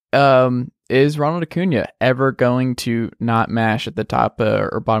 is Ronald Acuna ever going to not mash at the top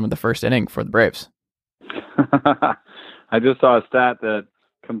or bottom of the first inning for the Braves? I just saw a stat that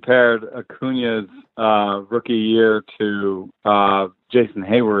compared Acuna's rookie year to Jason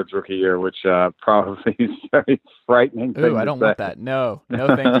Hayward's rookie year, which probably is very frightening. Ooh, I don't want that. No,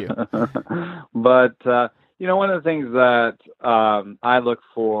 thank you. But, one of the things that I look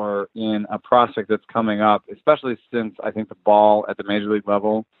for in a prospect that's coming up, especially since I think the ball at the major league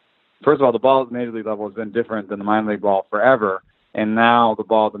level, first of all, the ball at the major league level has been different than the minor league ball forever. And now the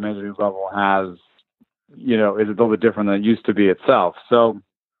ball at the major league level is a little bit different than it used to be itself. So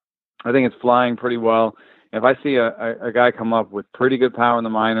I think it's flying pretty well. If I see a guy come up with pretty good power in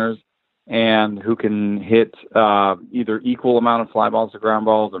the minors and who can hit either equal amount of fly balls to ground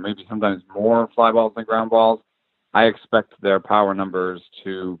balls or maybe sometimes more fly balls than ground balls, I expect their power numbers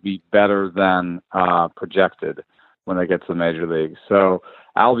to be better than projected when they get to the major leagues. So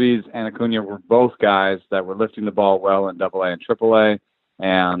Albies and Acuna were both guys that were lifting the ball well in AA and AAA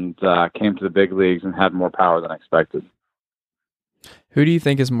and came to the big leagues and had more power than expected. Who do you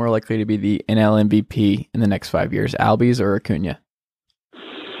think is more likely to be the NL MVP in the next 5 years, Albies or Acuna?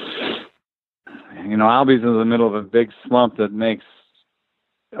 Albies is in the middle of a big slump that makes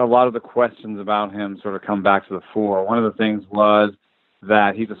a lot of the questions about him sort of come back to the fore. One of the things was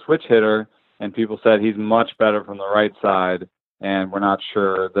that he's a switch hitter, and people said he's much better from the right side. And we're not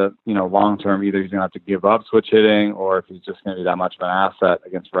sure that, long term, either he's going to have to give up switch hitting or if he's just going to be that much of an asset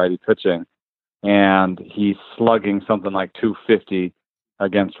against righty pitching. And he's slugging something like 250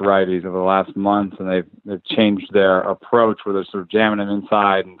 against righties over the last month. And they've changed their approach where they're sort of jamming him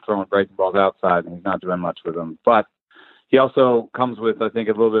inside and throwing breaking balls outside. And he's not doing much with them. But he also comes with, I think,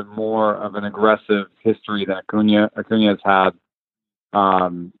 a little bit more of an aggressive history than Acuna. Acuna has had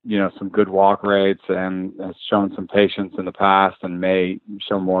some good walk rates and has shown some patience in the past and may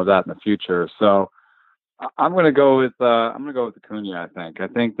show more of that in the future. So I'm going to go with Acuna. I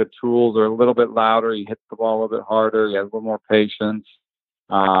think the tools are a little bit louder. He hits the ball a little bit harder. He has a little more patience.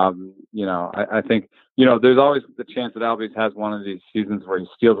 I think, there's always the chance that Albies has one of these seasons where he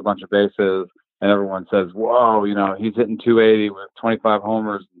steals a bunch of bases and everyone says, whoa, he's hitting 280 with 25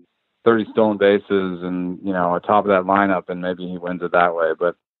 homers, 30 stolen bases, and, atop of that lineup, and maybe he wins it that way.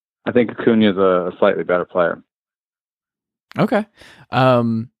 But I think Acuna is a slightly better player. Okay.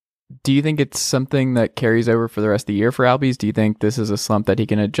 Do you think it's something that carries over for the rest of the year for Albies? Do you think this is a slump that he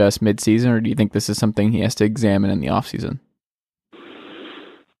can adjust mid-season, or do you think this is something he has to examine in the offseason?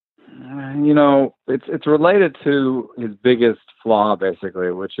 It's related to his biggest flaw,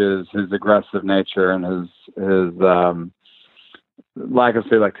 basically, which is his aggressive nature and his lack of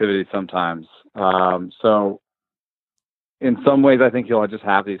selectivity sometimes. So in some ways, I think he'll just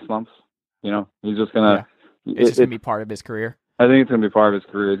have these slumps. He's just gonna. Yeah. It's just gonna be part of his career. I think it's gonna be part of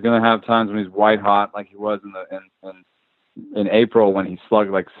his career. He's gonna have times when he's white hot, like he was in April when he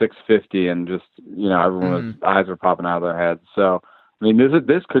slugged like 650, and just everyone's eyes were popping out of their heads. So I mean,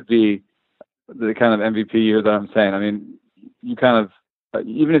 this could be the kind of MVP year that I'm saying. I mean, you kind of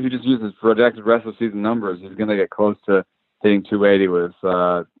even if you just use his projected rest of season numbers, he's going to get close to hitting 280 with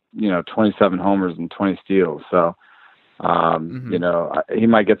 27 homers and 20 steals. So he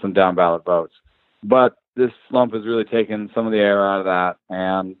might get some down ballot votes, but this slump has really taken some of the air out of that,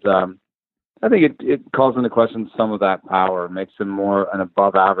 and I think it calls into question some of that power, makes him more an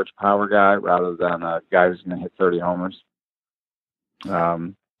above average power guy rather than a guy who's going to hit 30 homers.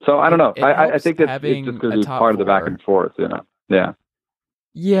 So I don't know. I think it's just going to be part of the back and forth, Yeah.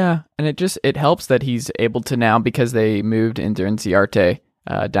 Yeah, and it helps that he's able to now, because they moved into Inciarte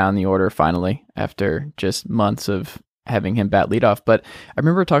down the order finally after just months of having him bat leadoff. But I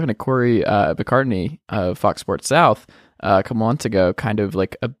remember talking to Kory McCartney of Fox Sports South a couple months ago, kind of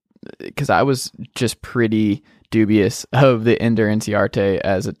like because I was just pretty dubious of the Ender Inciarte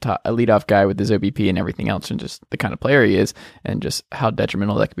as a leadoff guy with his OBP and everything else, and just the kind of player he is, and just how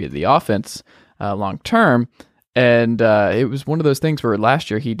detrimental that could be to the offense long term. And it was one of those things where last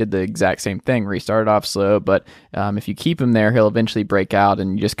year he did the exact same thing, where he started off slow, but if you keep him there, he'll eventually break out,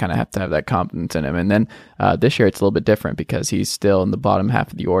 and you just kind of have to have that confidence in him. And then this year it's a little bit different because he's still in the bottom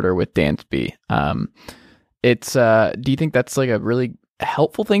half of the order with Dansby. Do you think that's like a really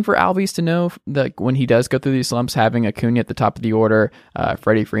helpful thing for Albies to know, that when he does go through these slumps, having Acuna at the top of the order,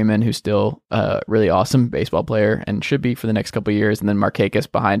 Freddie Freeman, who's still a really awesome baseball player and should be for the next couple of years, and then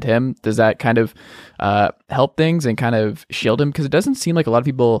Markakis behind him, does that kind of help things and kind of shield him? Because it doesn't seem like a lot of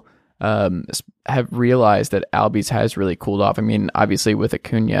people have realized that Albies has really cooled off. I mean, obviously with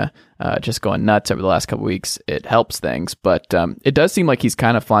Acuna just going nuts over the last couple of weeks, it helps things, but it does seem like he's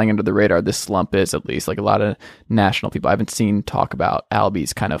kind of flying under the radar. This slump is, at least, like a lot of national people I haven't seen talk about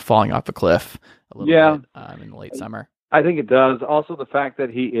Albies kind of falling off a cliff a little bit in the late summer. I think it does. Also, the fact that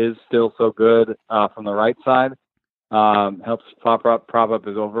he is still so good from the right side helps prop up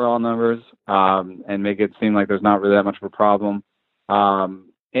his overall numbers and make it seem like there's not really that much of a problem.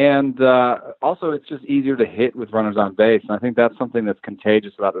 And also, it's just easier to hit with runners on base, and I think that's something that's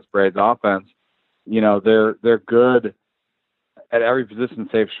contagious about this Braves offense. They're good at every position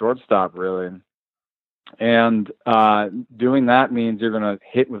save shortstop, really. And doing that means you're going to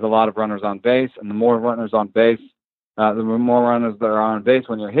hit with a lot of runners on base, and the more runners on base, the more runners that are on base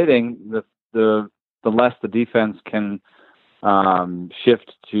when you're hitting, the less the defense can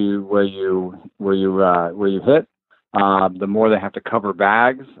shift to where you hit. The more they have to cover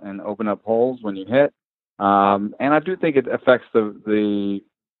bags and open up holes when you hit. And I do think it affects the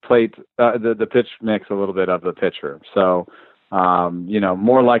plate, the pitch mix a little bit of the pitcher. So,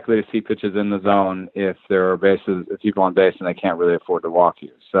 more likely to see pitches in the zone if there are people on base and they can't really afford to walk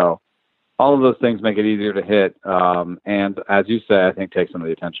you. So all of those things make it easier to hit. And as you say, I think take some of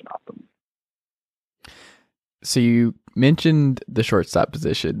the attention off them. So you mentioned the shortstop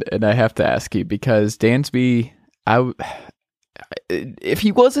position, and I have to ask you, because Dansby, if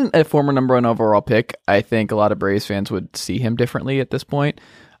he wasn't a former number 1 overall pick, I think a lot of Braves fans would see him differently at this point.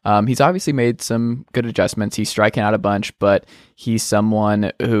 He's obviously made some good adjustments. He's striking out a bunch, but he's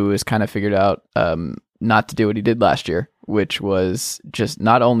someone who has kind of figured out not to do what he did last year, which was just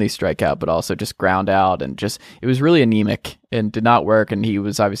not only strike out, but also just ground out, and it was really anemic and did not work. And he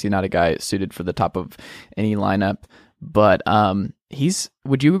was obviously not a guy suited for the top of any lineup. But he's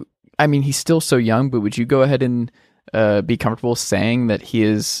still so young, but would you go ahead and be comfortable saying that he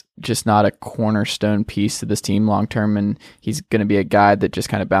is just not a cornerstone piece to this team long term, and he's going to be a guy that just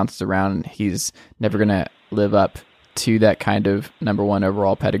kind of bounces around, and he's never going to live up to that kind of number 1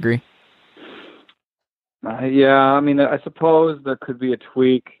 overall pedigree? I suppose there could be a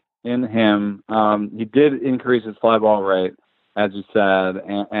tweak in him. He did increase his fly ball rate, as you said,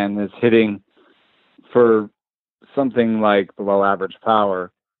 and his hitting for something like below average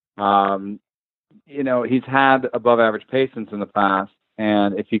power. He's had above average patience in the past,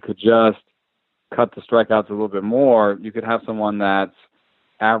 and if he could just cut the strikeouts a little bit more, you could have someone that's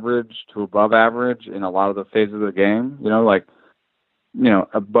average to above average in a lot of the phases of the game.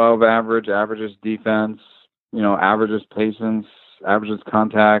 Above average, averages defense, averages patience, averages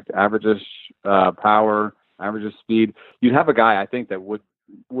contact, averages power, averages speed. You'd have a guy, I think, that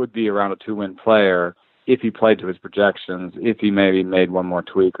would be around a 2-win player if he played to his projections, if he maybe made one more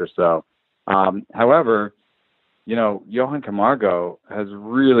tweak or so. However, Johan Camargo has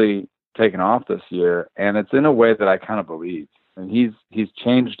really taken off this year, and it's in a way that I kind of believe. And he's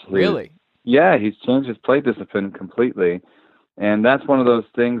changed his, really. Yeah, he's changed his play discipline completely, and that's one of those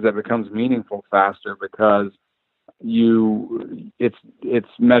things that becomes meaningful faster because it's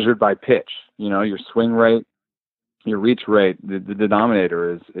measured by pitch. Your swing rate, your reach rate, the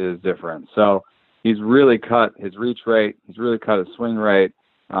denominator is different. So he's really cut his reach rate, he's really cut his swing rate,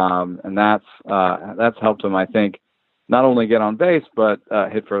 and that's helped him, I think, not only get on base but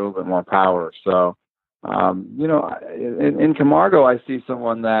hit for a little bit more power. So in Camargo, I see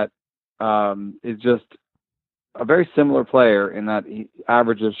someone that is just a very similar player in that he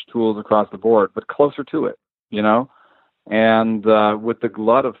averages tools across the board, but closer to it, And with the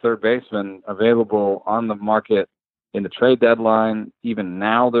glut of third basemen available on the market in the trade deadline, even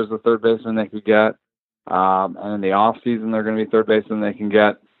now there's a third baseman they could get. And in the off season, they're going to be third baseman they can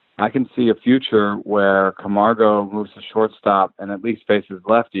get. I can see a future where Camargo moves to shortstop and at least faces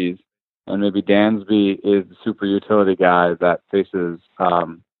lefties, and maybe Dansby is the super utility guy that faces, at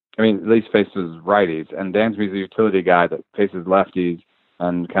least faces righties, and Dansby's the utility guy that faces lefties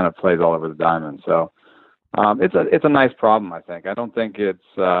and kind of plays all over the diamond. So it's a nice problem, I think. I don't think it's.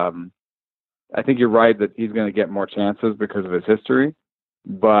 I think you're right that he's going to get more chances because of his history,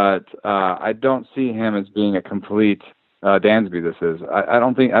 but I don't see him as being a complete Dansby. This is. I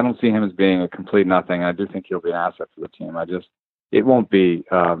don't see him as being a complete nothing. I do think he'll be an asset for the team. It won't be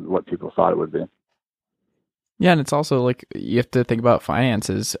what people thought it would be. Yeah, and it's also like you have to think about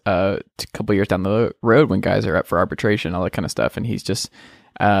finances a couple years down the road when guys are up for arbitration, all that kind of stuff, and he's just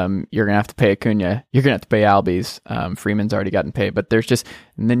you're gonna have to pay Acuna, you're gonna have to pay Albies. Freeman's already gotten paid, but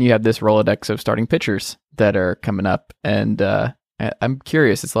and then you have this Rolodex of starting pitchers that are coming up, and I'm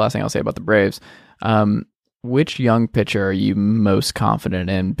curious. It's the last thing I'll say about the Braves. Which young pitcher are you most confident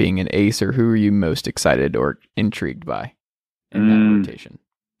in being an ace, or who are you most excited or intrigued by in that rotation?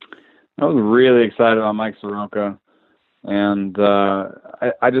 I was really excited about Mike Soroka, and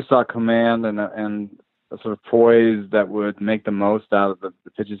I just saw command and a sort of poise that would make the most out of the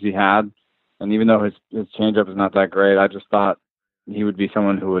pitches he had. And even though his changeup is not that great, I just thought he would be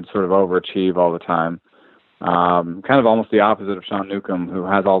someone who would sort of overachieve all the time. Kind of almost the opposite of Sean Newcomb, who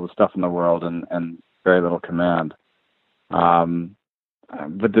has all the stuff in the world and very little command. But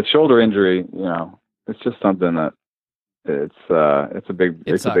the shoulder injury, it's just something that it's a big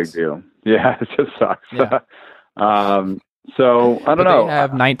deal. Yeah, it just sucks. Yeah. So I don't know. They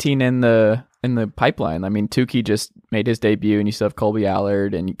have 19 in the pipeline. I mean, Tukey just made his debut, and you still have Colby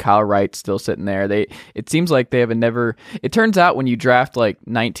Allard and Kyle Wright still sitting there. It seems like they have it turns out when you draft like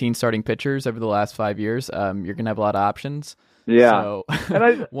 19 starting pitchers over the last 5 years, you're gonna have a lot of options. Yeah. So,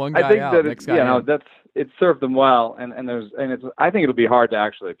 and one guy I think out, that next guy in. it served them well, and I think it'll be hard to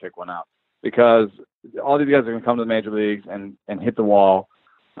actually pick one out because all these guys are gonna come to the major leagues and hit the wall.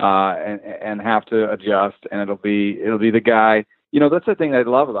 And have to adjust, and it'll be the guy. That's the thing I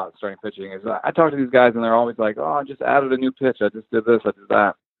love about starting pitching is I talk to these guys and they're always like, "Oh, I just added a new pitch. I just did this. I did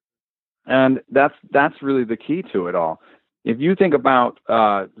that," and that's really the key to it all. If you think about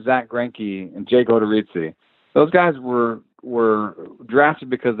Zach Greinke and Jake Odorizzi, those guys were drafted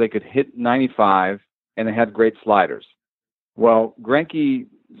because they could hit 95 and they had great sliders. Well, Greinke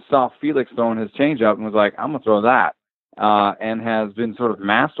saw Felix throwing his changeup and was like, "I'm gonna throw that." And has been sort of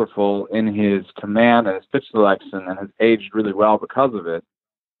masterful in his command and his pitch selection and has aged really well because of it.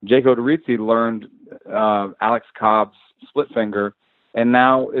 Jake Odorizzi learned Alex Cobb's split finger and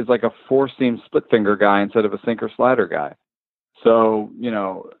now is like a four-seam split finger guy instead of a sinker slider guy. So,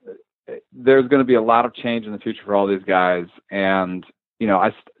 there's going to be a lot of change in the future for all these guys. And,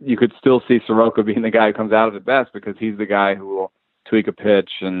 you could still see Soroka being the guy who comes out of it best because he's the guy who will tweak a pitch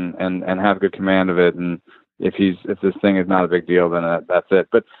and have good command of it. And if this thing is not a big deal, then that's it.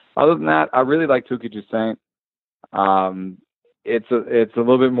 But other than that, I really like Tukey Toussaint. It's a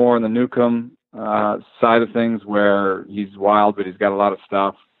little bit more on the Newcomb side of things where he's wild, but he's got a lot of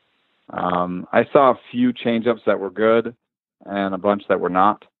stuff. I saw a few changeups that were good and a bunch that were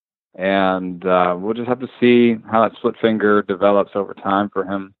not. And we'll just have to see how that split finger develops over time for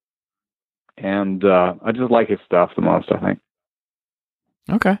him. And I just like his stuff the most, I think.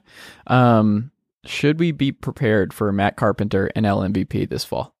 Okay. Should we be prepared for Matt Carpenter NL MVP this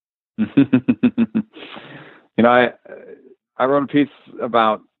fall? I wrote a piece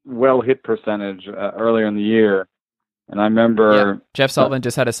about hit percentage earlier in the year, and I remember Jeff Sullivan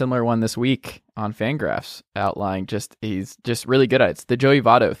just had a similar one this week on Fangraphs, outlining he's just really good at it. It's the Joey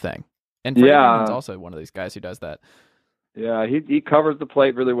Votto thing, and Freddie Freeman's also one of these guys who does that. Yeah, he covers the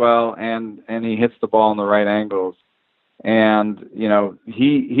plate really well, and he hits the ball in the right angles. And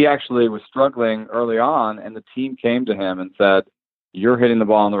he actually was struggling early on, and the team came to him and said, "You're hitting the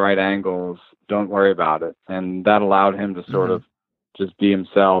ball in the right angles. Don't worry about it." And that allowed him to sort of just be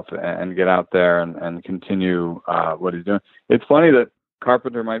himself and get out there and continue what he's doing. It's funny that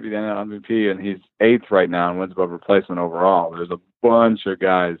Carpenter might be the NL MVP, and he's 8th right now in wins above replacement overall. There's a bunch of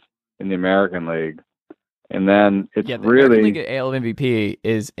guys in the American League. And then it's the really... American League AL MVP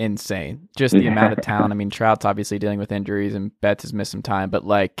is insane. Just the amount of talent. I mean, Trout's obviously dealing with injuries, and Betts has missed some time, but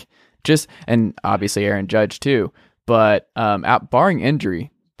and obviously Aaron Judge too. But barring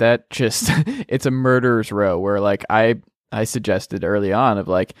injury, that just it's a murderer's row where I suggested early on of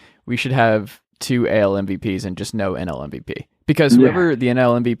we should have 2 AL MVPs and just no NL MVP. Because whoever the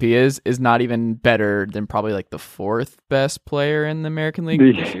NL MVP is not even better than probably the 4th best player in the American League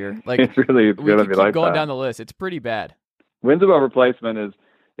this year. It's really we gonna keep be like going that. down the list. It's pretty bad. Wins above replacement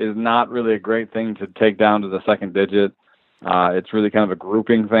is not really a great thing to take down to the second digit. It's really kind of a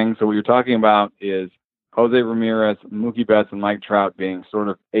grouping thing. So what you're talking about is Jose Ramirez, Mookie Betts, and Mike Trout being sort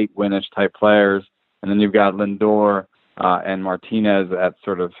of 8-winish type players, and then you've got Lindor and Martinez at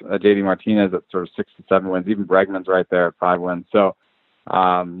sort of JD Martinez at sort of 6 to 7 wins. Even Bregman's right there at 5 wins. So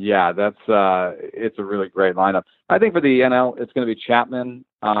that's it's a really great lineup. I think for the NL, it's going to be Chapman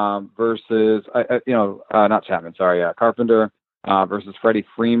versus not Chapman, sorry, Carpenter versus Freddie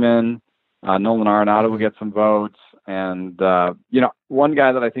Freeman. Nolan Arenado will get some votes, and one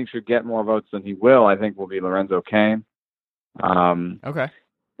guy that I think should get more votes than he will, I think, will be Lorenzo Cain. Okay.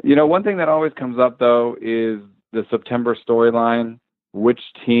 One thing that always comes up though is the September storyline, which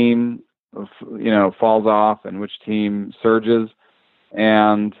team, falls off and which team surges.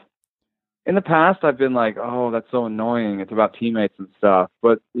 And in the past, I've been like, oh, that's so annoying. It's about teammates and stuff.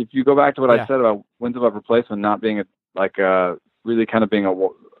 But if you go back to what I said about wins above replacement not being really kind of being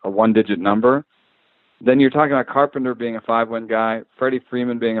a one-digit number, then you're talking about Carpenter being a 5-win guy, Freddie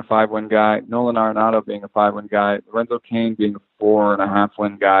Freeman being a 5-win guy, Nolan Arenado being a 5-win guy, Lorenzo Cain being a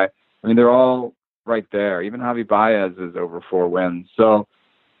 4.5-win guy. I mean, they're all right there. Even Javi Baez is over 4 wins. So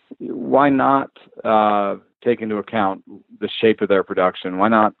why not take into account the shape of their production? Why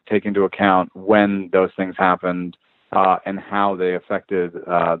not take into account when those things happened and how they affected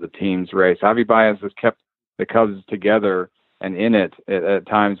the team's race? Javi Baez has kept the Cubs together and in it at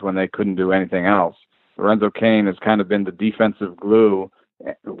times when they couldn't do anything else. Lorenzo Cain has kind of been the defensive glue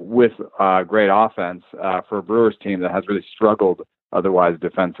with great offense for a Brewers team that has really struggled otherwise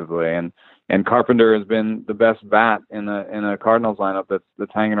defensively. And Carpenter has been the best bat in a Cardinals lineup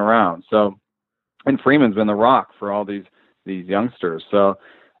that's hanging around. So, and Freeman's been the rock for all these youngsters. So,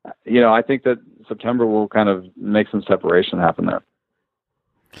 I think that September will kind of make some separation happen there.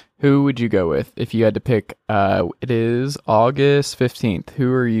 Who would you go with if you had to pick? It is August 15th.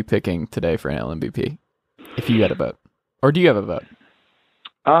 Who are you picking today for NL MVP? If you had a vote, or do you have a vote?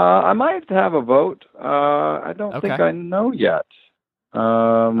 I might have a vote. I don't think I know yet.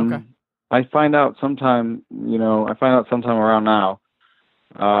 Okay. I find out sometime around now.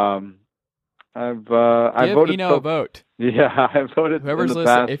 I've voted. Give a vote. Yeah, I've voted. Whoever's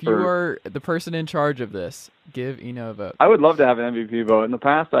listening, if you are the person in charge of this, give Eno a vote. I would love to have an MVP vote. In the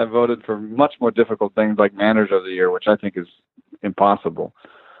past, I've voted for much more difficult things like Manager of the Year, which I think is impossible.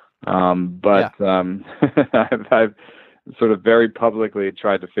 I've sort of very publicly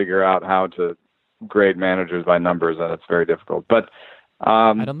tried to figure out how to grade managers by numbers, and it's very difficult. But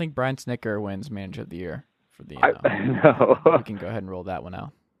I don't think Brian Snitker wins Manager of the Year for the NL. No. We can go ahead and roll that one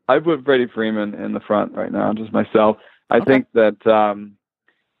out. I put Freddie Freeman in the front right now, just myself. I think that I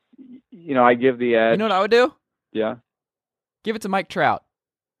give the edge. You know what I would do? Yeah. Give it to Mike Trout.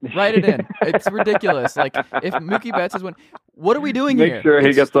 Write it in. It's ridiculous. Like, if Mookie Betts is what are we doing here? Make sure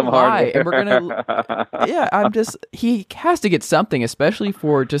he gets some hardware. And we're gonna he has to get something, especially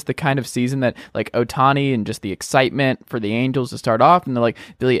for just the kind of season that Ohtani and just the excitement for the Angels to start off. And they're like,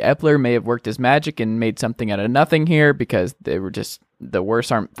 Billy Epler may have worked his magic and made something out of nothing here because they were just the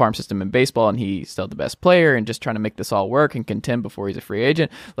worst farm system in baseball, and he's still the best player and just trying to make this all work and contend before he's a free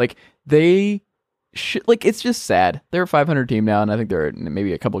agent. It's just sad. They're a 500 team now, and I think they're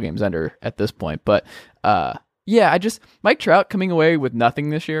maybe a couple games under at this point. But Yeah, Mike Trout coming away with nothing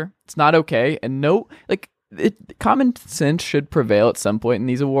this year. It's not okay. And common sense should prevail at some point in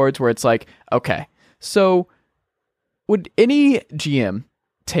these awards where it's like, okay, so would any GM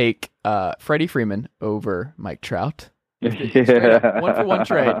take Freddie Freeman over Mike Trout? Straight up, 1-for-1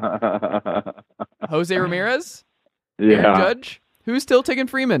 trade. Jose Ramirez? Aaron Judge? Who's still taking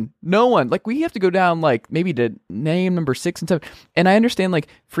Freeman? No one. Like, we have to go down, like, maybe to name number 6 and 7. And I understand, like,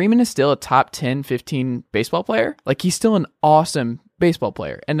 Freeman is still a top 10, 15 baseball player. Like, he's still an awesome baseball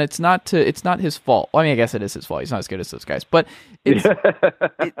player. And it's not his fault. Well, I mean, I guess it is his fault. He's not as good as those guys. But it's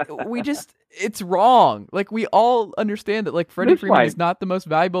wrong. Like, we all understand that, like, Freddie Freeman is not the most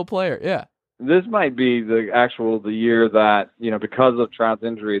valuable player. Yeah. This might be the year that, because of Trout's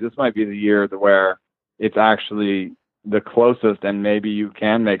injury, this might be the year where it's actually the closest, and maybe you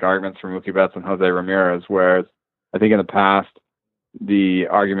can make arguments for Mookie Betts and Jose Ramirez, whereas I think in the past, the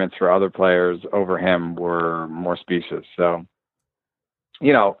arguments for other players over him were more specious. So,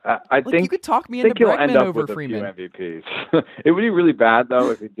 I think you could talk me into Bregman over Freeman. A few MVPs. It would be really bad,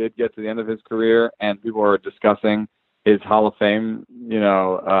 though, if he did get to the end of his career and people were discussing his Hall of Fame,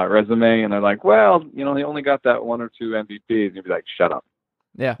 resume, and they're like, well, he only got that 1 or 2 MVPs. And you'd be like, shut up.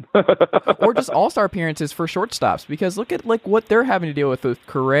 Yeah. Or just all-star appearances for shortstops, because look at what they're having to deal with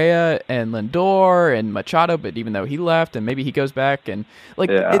Correa and Lindor and Machado, but even though he left and maybe he goes back and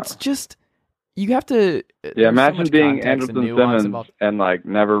it's just, you have to. Yeah, imagine being Anderson Simmons and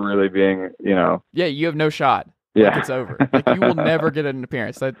never really being, Yeah, you have no shot. Yeah. It's over. You will never get an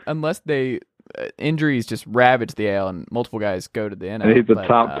appearance unless they. Injuries just ravage the AL and multiple guys go to the NL. And he's the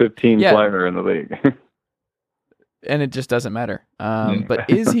top 15 player in the league. And it just doesn't matter. But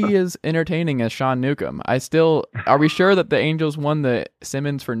is he as entertaining as Sean Newcomb? Are we sure that the Angels won the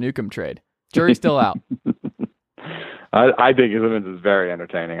Simmons for Newcomb trade? Jury's still out. I think Simmons is very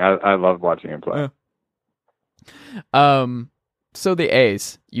entertaining. I love watching him play. So the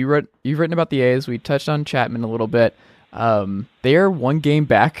A's, you've written about the A's. We touched on Chapman a little bit. They are 1 game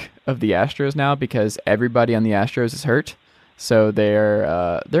back of the Astros now because everybody on the Astros is hurt. So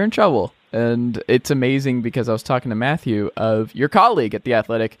they're in trouble. And it's amazing because I was talking to Matthew, of your colleague at The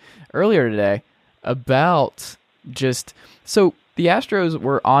Athletic, earlier today about so the Astros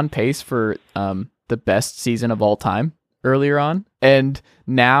were on pace for the best season of all time earlier on, and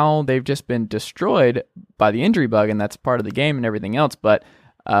now they've just been destroyed by the injury bug, and that's part of the game and everything else. But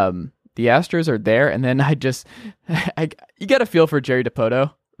the Astros are there, and then you got to feel for Jerry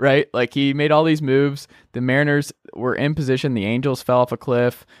Dipoto, right? Like, he made all these moves. The Mariners were in position. The Angels fell off a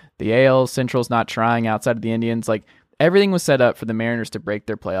cliff. The AL Central's not trying outside of the Indians. Like, everything was set up for the Mariners to break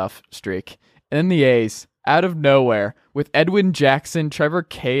their playoff streak. And then the A's, out of nowhere, with Edwin Jackson, Trevor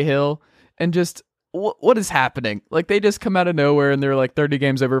Cahill, and just what is happening? Like, they just come out of nowhere and they're like 30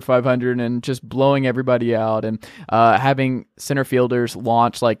 games over 500 and just blowing everybody out, and having center fielders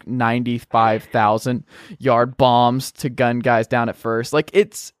launch like 95,000 yard bombs to gun guys down at first. Like,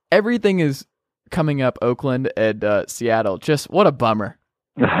 everything is coming up Oakland and Seattle. Just what a bummer.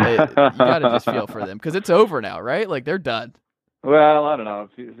 You gotta just feel for them because it's over now, right? Like, they're done. Well, I don't know.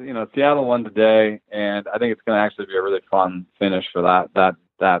 Seattle won today, and I think it's going to actually be a really fun finish for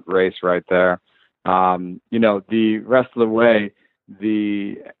that race right there. The rest of the way,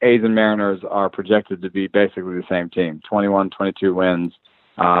 the A's and Mariners are projected to be basically the same team, 21, 22 wins,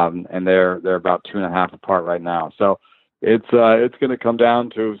 and they're about 2.5 apart right now. So it's going to come down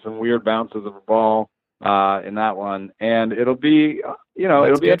to some weird bounces of a ball in that one, and it'll be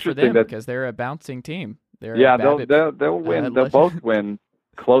it'll be interesting because they're a bouncing team. They'll win. They'll both win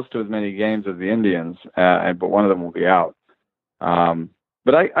close to as many games as the Indians, but one of them will be out.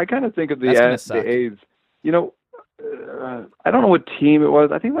 But I kind of think of the A's. I don't know what team it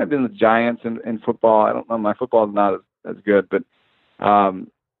was. I think it might have been the Giants in football. I don't know. My football is not as good, but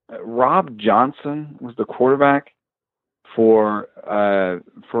Rob Johnson was the quarterback for a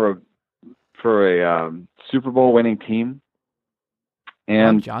Super Bowl winning team.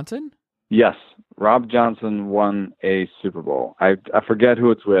 And Rob Johnson? Yes, Rob Johnson won a Super Bowl. I forget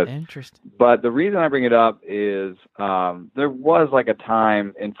who it's with. Interesting. But the reason I bring it up is there was like a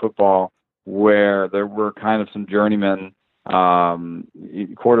time in football where there were kind of some journeyman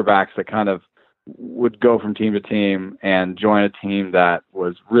quarterbacks that kind of would go from team to team and join a team that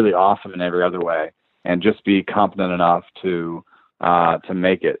was really awesome in every other way and just be competent enough to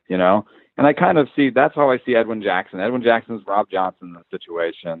make it, And I kind of that's how I see Edwin Jackson. Edwin Jackson is Rob Johnson in the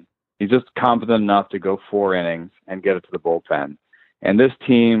situation. He's just competent enough to go 4 innings and get it to the bullpen. And this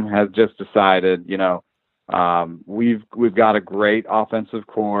team has just decided, we've got a great offensive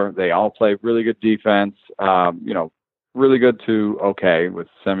core. They all play really good defense, really good to okay, with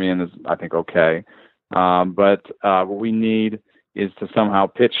Semien is, I think, okay. But what we need is to somehow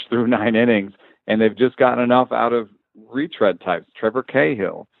pitch through 9 innings, and they've just gotten enough out of retread types. Trevor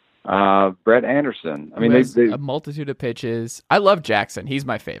Cahill, Brett Anderson. I mean, they a multitude of pitches. I love Jackson. He's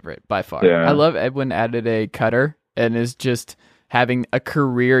my favorite by far. Yeah. I love Edwin added a cutter and is just having a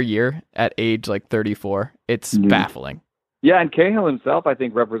career year at age like 34. It's baffling. Yeah, and Cahill himself, I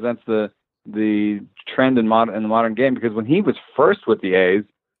think, represents the trend in the modern game, because when he was first with the A's,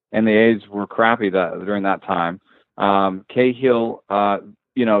 and the A's were crappy during that time, Cahill,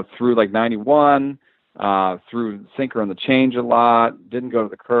 threw like 91, threw sinker on the change a lot, didn't go to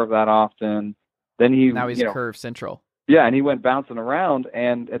the curve that often. Then now he's curve central. Yeah, and he went bouncing around,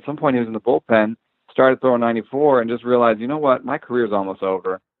 and at some point he was in the bullpen, started throwing 94, and just realized, you know what, my career's almost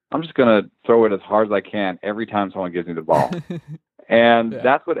over. I'm just going to throw it as hard as I can every time someone gives me the ball. And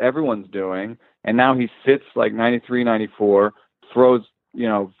that's what everyone's doing. And now he sits like 93, 94, throws,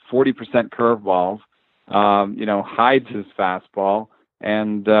 40% curveballs, hides his fastball,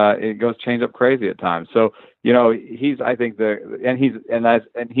 and it goes change up crazy at times. So, he's, I think and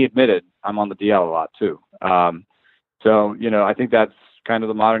he admitted, I'm on the DL a lot too. So, I think that's kind of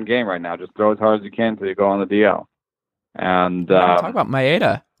the modern game right now. Just throw as hard as you can until you go on the DL. And talk about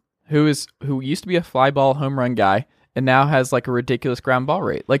Maeda, who used to be a fly ball home run guy and now has like a ridiculous ground ball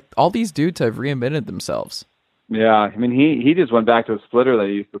rate. Like, all these dudes have reinvented themselves. Yeah, I mean, he just went back to a splitter that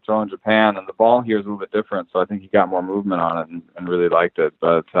he used to throw in Japan, and the ball here is a little bit different, so I think he got more movement on it and really liked it.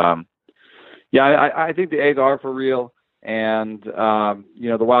 But, I think the A's are for real, and,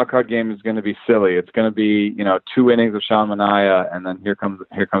 the wild card game is going to be silly. It's going to be, 2 innings of Sean Manaea, and then here comes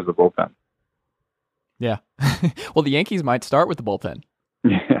the bullpen. Yeah. Well, the Yankees might start with the bullpen.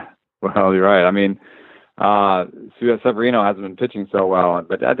 Yeah, well, you're right. I mean, Severino hasn't been pitching so well,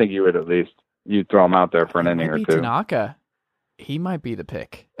 but I think you'd throw him out there for an inning or two. Tanaka, he might be the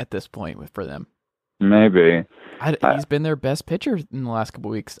pick at this point for them. Maybe. He's been their best pitcher in the last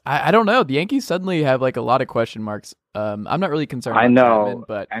couple of weeks. I don't know. The Yankees suddenly have like a lot of question marks. I'm not really concerned. I know, Chapman,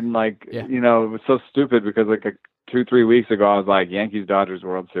 but it was so stupid because like 2-3 weeks ago I was like, Yankees Dodgers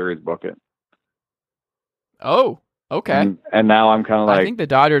World Series, book it. Oh, okay. And now I'm kind of like, I think the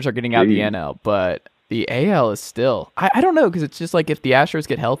Dodgers are getting out the NL, but the AL is still, I don't know, because it's just like if the Astros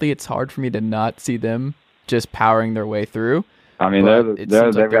get healthy, it's hard for me to not see them just powering their way through. I mean,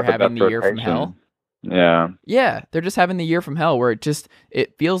 they're having the year from hell. Yeah. Yeah, they're just having the year from hell where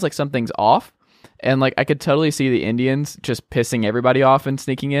it feels like something's off. And like I could totally see the Indians just pissing everybody off and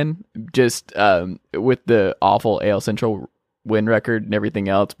sneaking in just with the awful AL Central win record and everything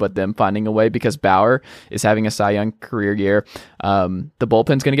else, but them finding a way because Bauer is having a Cy Young career year. The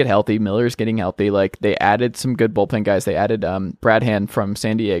bullpen's going to get healthy. Miller's getting healthy. Like they added some good bullpen guys. They added Brad Hand from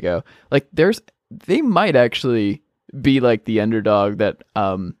San Diego. Like they might actually be like the underdog that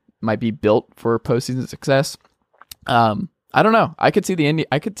might be built for postseason success. I don't know. I could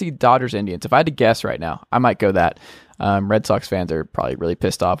see Dodgers Indians. If I had to guess right now, I might go that. Red Sox fans are probably really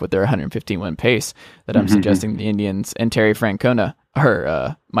pissed off with their 115 win pace that I'm suggesting the Indians and Terry Francona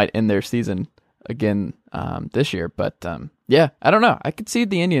might end their season again this year. But I don't know. I could see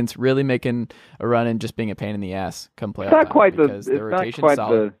the Indians really making a run and just being a pain in the ass come playoff time because the rotation's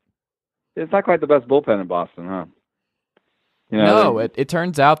solid. It's not quite the best bullpen in Boston, huh? No, it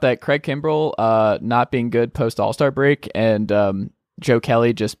turns out that Craig Kimbrell not being good post All-Star break and Joe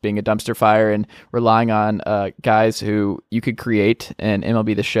Kelly just being a dumpster fire and relying on guys who you could create in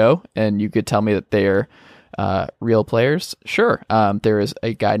MLB The Show and you could tell me that they're real players. Sure. There is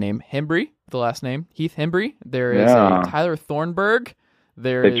a guy named Hembree, the last name, Heath Hembree. There is a Tyler Thornburg.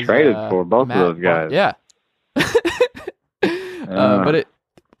 They traded for both of those guys. Yeah. But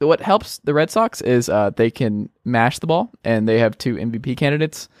what helps the Red Sox is they can mash the ball, and they have 2 MVP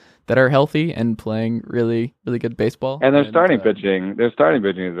candidates that are healthy and playing really, really good baseball. And their starting pitching is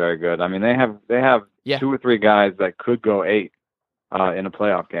very good. I mean, they have 2 or 3 guys that could go 8 in a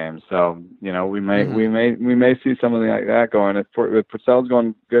playoff game. So we may see something like that going. If Purcell's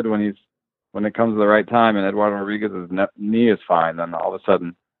going good when it comes to the right time, and Eduardo Rodriguez's knee is fine, then all of a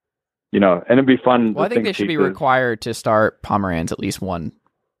sudden, and it'd be fun. Well, I think they should be required to start Pomeranz at least one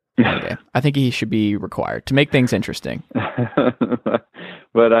game. I think he should be required to make things interesting.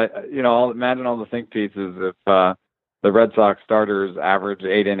 But I'll imagine all the think pieces if the Red Sox starters average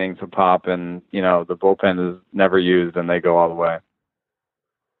 8 innings a pop, and the bullpen is never used, and they go all the way.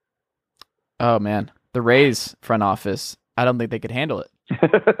 Oh man, the Rays front office, I don't think they could handle it.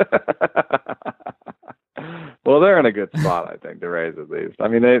 Well, they're in a good spot, I think, the Rays at least. I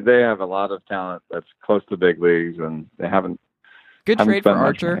mean, they have a lot of talent that's close to big leagues, and they haven't Good haven't trade for spent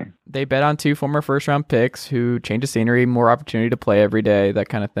much Archer. money. They bet on 2 former first-round picks who change the scenery, more opportunity to play every day, that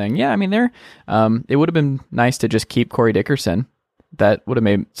kind of thing. Yeah, I mean, it would have been nice to just keep Corey Dickerson. That would have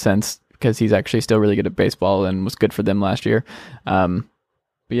made sense because he's actually still really good at baseball and was good for them last year.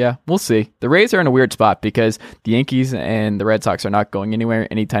 But yeah, we'll see. The Rays are in a weird spot because the Yankees and the Red Sox are not going anywhere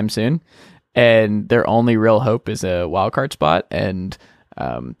anytime soon, and their only real hope is a wild card spot. And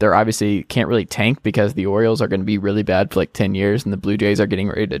they're obviously can't really tank because the Orioles are going to be really bad for like 10 years, and the Blue Jays are getting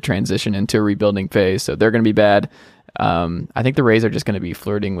ready to transition into a rebuilding phase, so they're going to be bad. I think the Rays are just going to be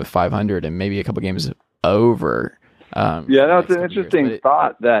flirting with 500 and maybe a couple games over. It's an interesting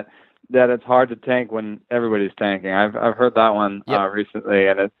thought that it's hard to tank when everybody's tanking. I've heard that one recently,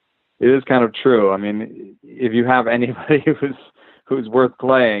 and it is kind of true. I mean, if you have anybody who's worth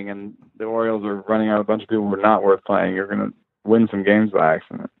playing, and the Orioles are running out a bunch of people who are not worth playing, you're going to win some games by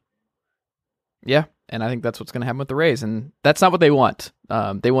accident. Yeah, and I think that's what's going to happen with the Rays, and that's not what they want.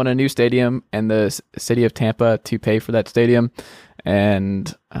 They want a new stadium and the city of Tampa to pay for that stadium,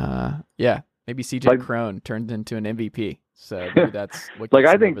 and maybe CJ Cron turned into an MVP. So maybe that's what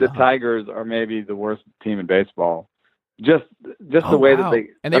I think the Tigers are maybe the worst team in baseball. Just the way that they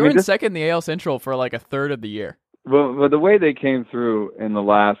and they were in second in the AL Central for like a third of the year. Well, the way they came through in the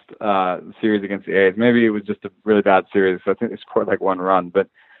last series against the A's, maybe it was just a really bad series, so I think they scored like 1 run. But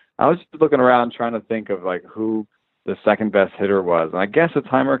I was just looking around trying to think of like who the second best hitter was. And I guess it's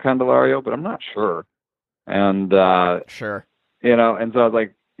Heimer Candelario, but I'm not sure. And sure, and so I was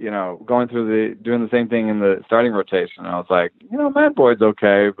like, going through doing the same thing in the starting rotation. And I was like, Matt Boyd's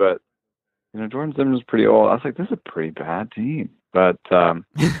okay, but Jordan Simmons is pretty old. I was like, this is a pretty bad team. But and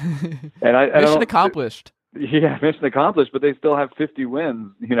mission accomplished. Yeah, mission accomplished, but they still have 50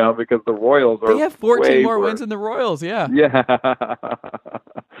 wins, because the Royals are. They have 14 more wins than the Royals, yeah. Yeah.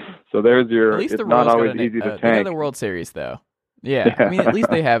 So there's your. At least the Royals not always easy to tank. They got the World Series, though. Yeah, I mean, at least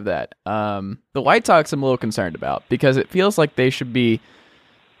they have that. The White Sox I'm a little concerned about because it feels like they should be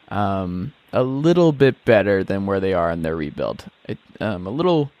a little bit better than where they are in their rebuild. A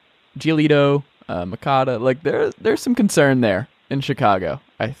little Giolito, Makata, like there's some concern there in Chicago,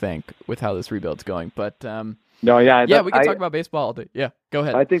 I think, with how this rebuild's going. But we can talk about baseball all day. Yeah, go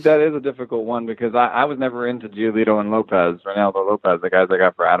ahead. I think that is a difficult one because I was never into Giolito and Ronaldo Lopez, the guys I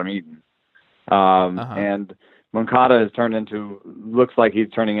got for Adam Eaton. And Moncada looks like he's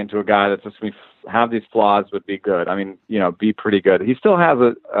turning into a guy that's just going to have these flaws, but be good. I mean, be pretty good. He still has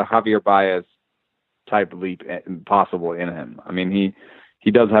a Javier Baez type leap possible in him. I mean, he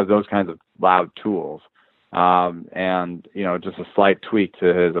does have those kinds of loud tools. And just a slight tweak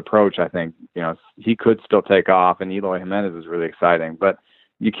to his approach, I think, he could still take off, and Eloy Jimenez is really exciting, but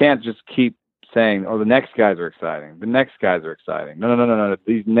you can't just keep saying, the next guys are exciting. The next guys are exciting. No.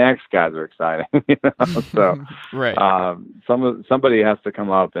 These next guys are exciting. So, right. Somebody has to come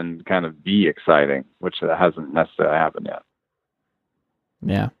up and kind of be exciting, which hasn't necessarily happened yet.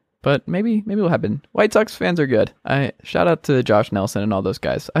 Yeah. But maybe it'll happen. White Sox fans are good. I shout out to Josh Nelson and all those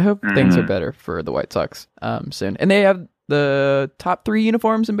guys. I hope things are better for the White Sox soon. And they have the top 3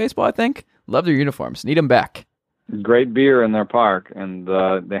 uniforms in baseball, I think. Love their uniforms. Need them back. Great beer in their park, and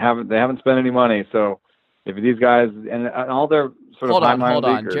they haven't spent any money. So if these guys and all their sort hold of hold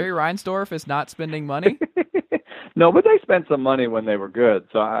on, Jerry Reinsdorf is not spending money. No, but they spent some money when they were good.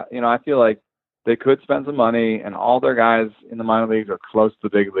 So I feel like they could spend some money, and all their guys in the minor leagues are close to the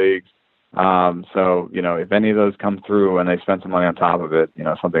big leagues. So, if any of those come through and they spend some money on top of it,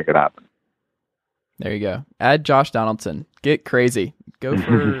 something could happen. There you go. Add Josh Donaldson. Get crazy. Go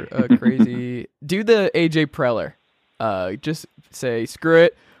for a crazy. Do the AJ Preller. Just say, screw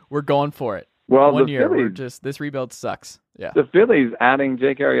it. We're going for it. Well, 1 year. This rebuild sucks. Yeah. The Phillies adding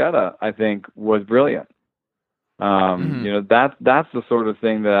Jake Arrieta, I think, was brilliant. That's the sort of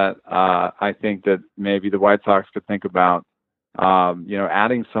thing that I think that maybe the White Sox could think about,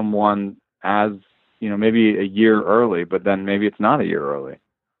 adding someone as, maybe a year early, but then maybe it's not a year early.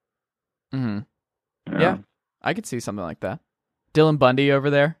 Mm-hmm. Yeah, I could see something like that. Dylan Bundy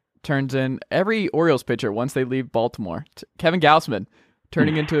over there turns in every Orioles pitcher once they leave Baltimore. Kevin Gausman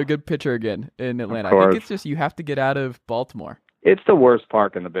turning into a good pitcher again in Atlanta. I think it's just you have to get out of Baltimore. It's the worst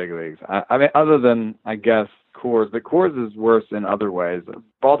park in the big leagues. I mean, other than, I guess, Coors. But Coors is worse in other ways.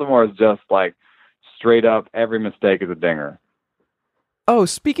 Baltimore is just like straight up every mistake is a dinger. Oh,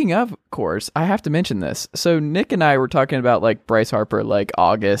 speaking of Coors, I have to mention this. So Nick and I were talking about like Bryce Harper, like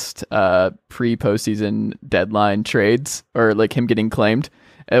August pre-postseason deadline trades, or like him getting claimed.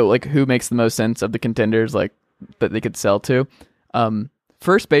 Like who makes the most sense of the contenders like that they could sell to?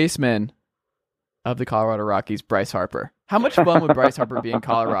 First baseman of the Colorado Rockies, Bryce Harper. How much fun would Bryce Harper be in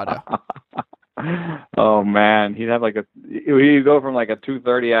Colorado? Oh man, he'd go from like a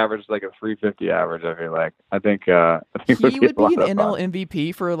 230 average to like a 350 average. I feel like I think he would be an NL fun.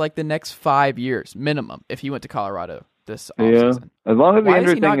 MVP for like the next 5 years minimum if he went to Colorado this Yeah, offseason. as long as the Why is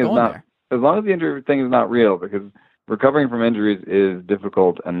injury he not thing is going not, there? as long as the injury thing is not real, because recovering from injuries is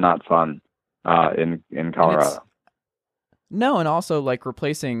difficult and not fun in Colorado. No, and also like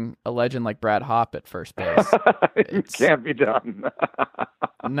replacing a legend like Brad Hopp at first base. It can't be done.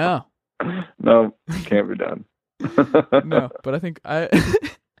 No. No, can't be done. No, but I think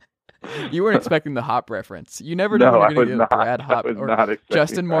you weren't expecting the Hop reference. You never No, know when I you're going was to not. get Brad Hop I was or not expecting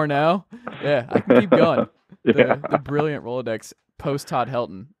Justin that. Morneau. Yeah, I can keep going. Yeah. The brilliant Rolodex post Todd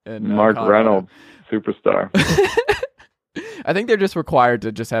Helton and Mark Colorado. Reynolds, superstar. I think they're just required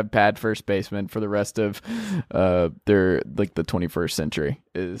to just have bad first basemen for the rest of their like the 21st century.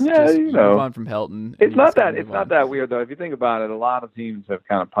 Is Yeah, just you know. move on from Helton. It's not that weird though. If you think about it, a lot of teams have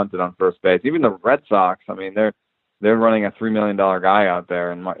kind of punted on first base. Even the Red Sox. I mean, they're running a $3 million guy out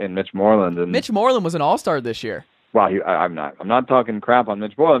there in Mitch Moreland. And Mitch Moreland was an all-star this year. well, I'm not talking crap on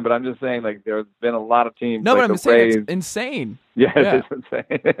Mitch Moreland, but I'm just saying like there's been a lot of teams. No, like but I'm the saying Rays. it's insane. Yeah, Yeah. it's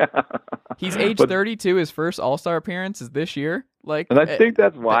insane. He's age 32. His first all-star appearance is this year. Like, and I think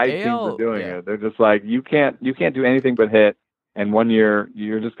that's why the teams AL are doing it. They're just like, you can't do anything but hit. And 1 year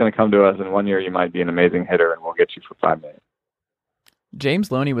you're just going to come to us, and 1 year you might be an amazing hitter, and we'll get you for $5 million.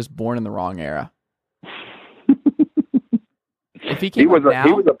 James Loney was born in the wrong era. If he He came was up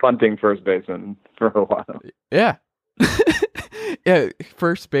now, a punting first baseman for a while. yeah. Yeah,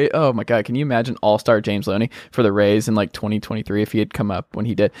 first base. Oh my God, can you imagine All-Star James Loney for the Rays in like 2023 if he had come up when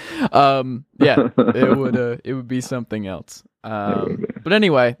he did? Yeah, it would be something else. But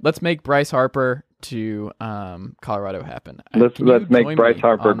anyway, let's make Bryce Harper to Colorado happen. Let's make join Bryce me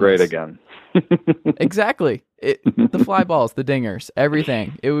Harper on great this? again. Exactly. The fly balls, the dingers,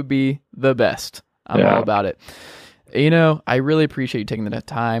 everything. It would be the best. I'm all about it. You know, I really appreciate you taking the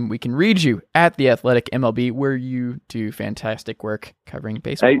time. We can read you at The Athletic MLB, where you do fantastic work covering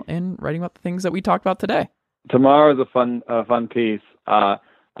baseball and writing about the things that we talked about today. Tomorrow is a fun piece.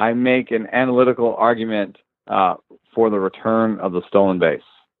 I make an analytical argument for the return of the stolen base.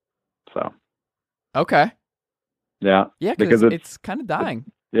 So. Okay. Yeah. Yeah, because it's kind of dying.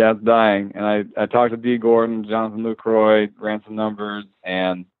 It's dying. And I talked to D. Gordon, Jonathan Lucroy, ran some numbers,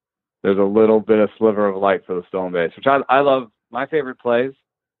 and there's a little bit of sliver of light for the stolen base, which I love. My favorite plays,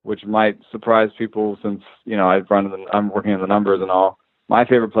 which might surprise people since, you know, I'm working on the numbers and all. My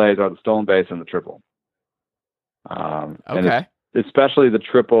favorite plays are the stolen base and the triple. Okay. And especially the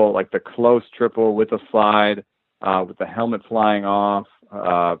triple, like the close triple with a slide, with the helmet flying off,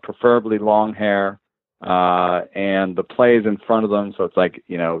 preferably long hair, and the plays in front of them. So it's like,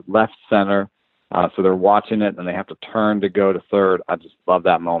 you know, left, center. So they're watching it and they have to turn to go to third. I just love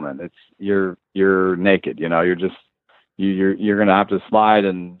that moment. It's you're naked, you know. You're just you're gonna have to slide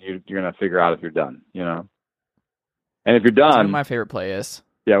and you're gonna figure out if you're done, you know. And if you're done, That's what my favorite play is.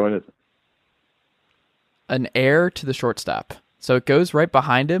 Yeah, what is it? An air to the shortstop. So it goes right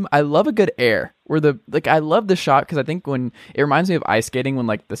behind him. I love a good air where I love the shot because I think when it reminds me of ice skating when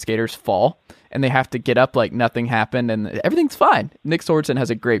like the skaters fall and they have to get up like nothing happened and everything's fine. Nick Swardson has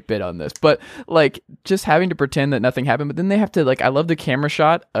a great bit on this, but like just having to pretend that nothing happened, but then they have to like, I love the camera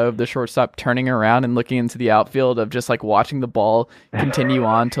shot of the shortstop turning around and looking into the outfield of just like watching the ball continue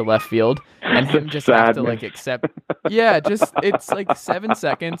on to left field and him just have to like accept. Yeah, just it's like 7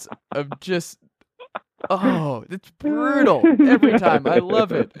 seconds of just. Oh, it's brutal every time. I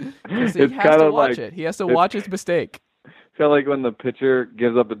love it. He has to watch it. He has to watch his mistake. It's kind of like when the pitcher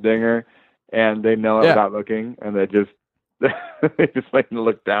gives up a dinger and they know it without looking, and they just like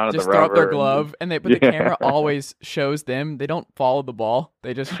look down at the rubber. Just throw up their glove, but the camera always shows them. They don't follow the ball.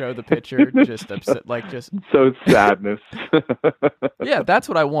 They just show the pitcher just upset, like just so sadness. Yeah, that's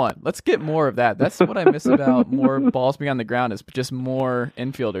what I want. Let's get more of that. That's what I miss about more balls being on the ground is just more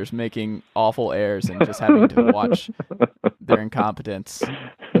infielders making awful errors and just having to watch their incompetence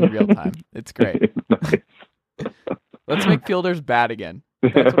in real time. It's great. Nice. Let's make fielders bad again.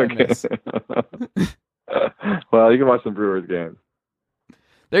 That's what I miss. Well, you can watch some Brewers games.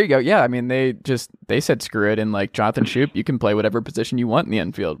 There you go. Yeah, I mean, they said screw it, and like Jonathan Shoup, you can play whatever position you want in the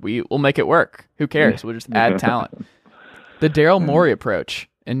infield. We'll make it work. Who cares? We'll just add talent. The Daryl Morey approach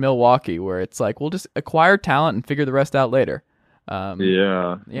in Milwaukee, where it's like we'll just acquire talent and figure the rest out later.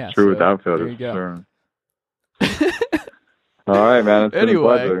 Yeah, true so with outfielders. There you go. Sure. All right, man. It's been a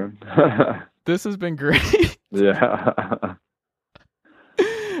pleasure. This has been great. Yeah.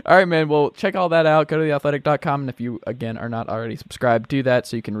 All right, man. Well, check all that out. Go to theathletic.com. And if you, again, are not already subscribed, do that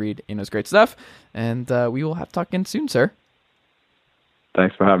so you can read Eno's great stuff. And we will have to talk again soon, sir.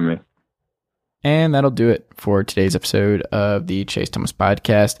 Thanks for having me. And that'll do it for today's episode of the Chase Thomas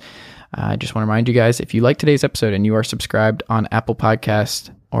Podcast. I just want to remind you guys, if you like today's episode and you are subscribed on Apple Podcasts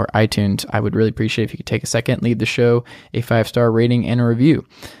or iTunes, I would really appreciate if you could take a second, leave the show a 5-star rating and a review.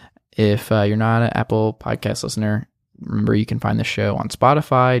 If you're not an Apple Podcast listener, remember you can find the show on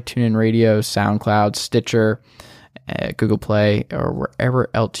Spotify, TuneIn Radio, SoundCloud, Stitcher, Google Play, or wherever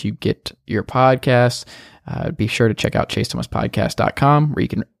else you get your podcasts. Be sure to check out chasethomaspodcast.com, where you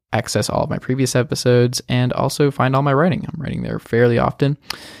can access all of my previous episodes and also find all my writing. I'm writing there fairly often.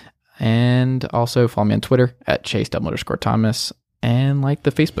 And also follow me on Twitter at chase_Thomas, and like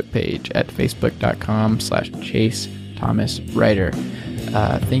the Facebook page at facebook.com/ChaseThomasWriter.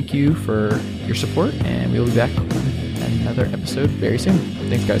 Thank you for your support, and we'll be back on another episode very soon.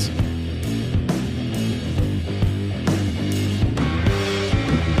 Thanks, guys.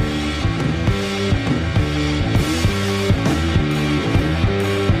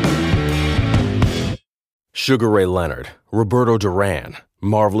 Sugar Ray Leonard, Roberto Duran,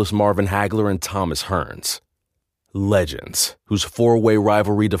 Marvelous Marvin Hagler, and Thomas Hearns. Legends, whose four-way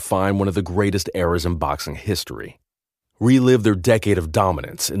rivalry defined one of the greatest eras in boxing history. Relive their decade of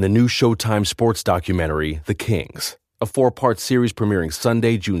dominance in the new Showtime sports documentary, The Kings, a 4-part series premiering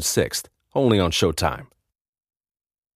Sunday, June 6th, only on Showtime.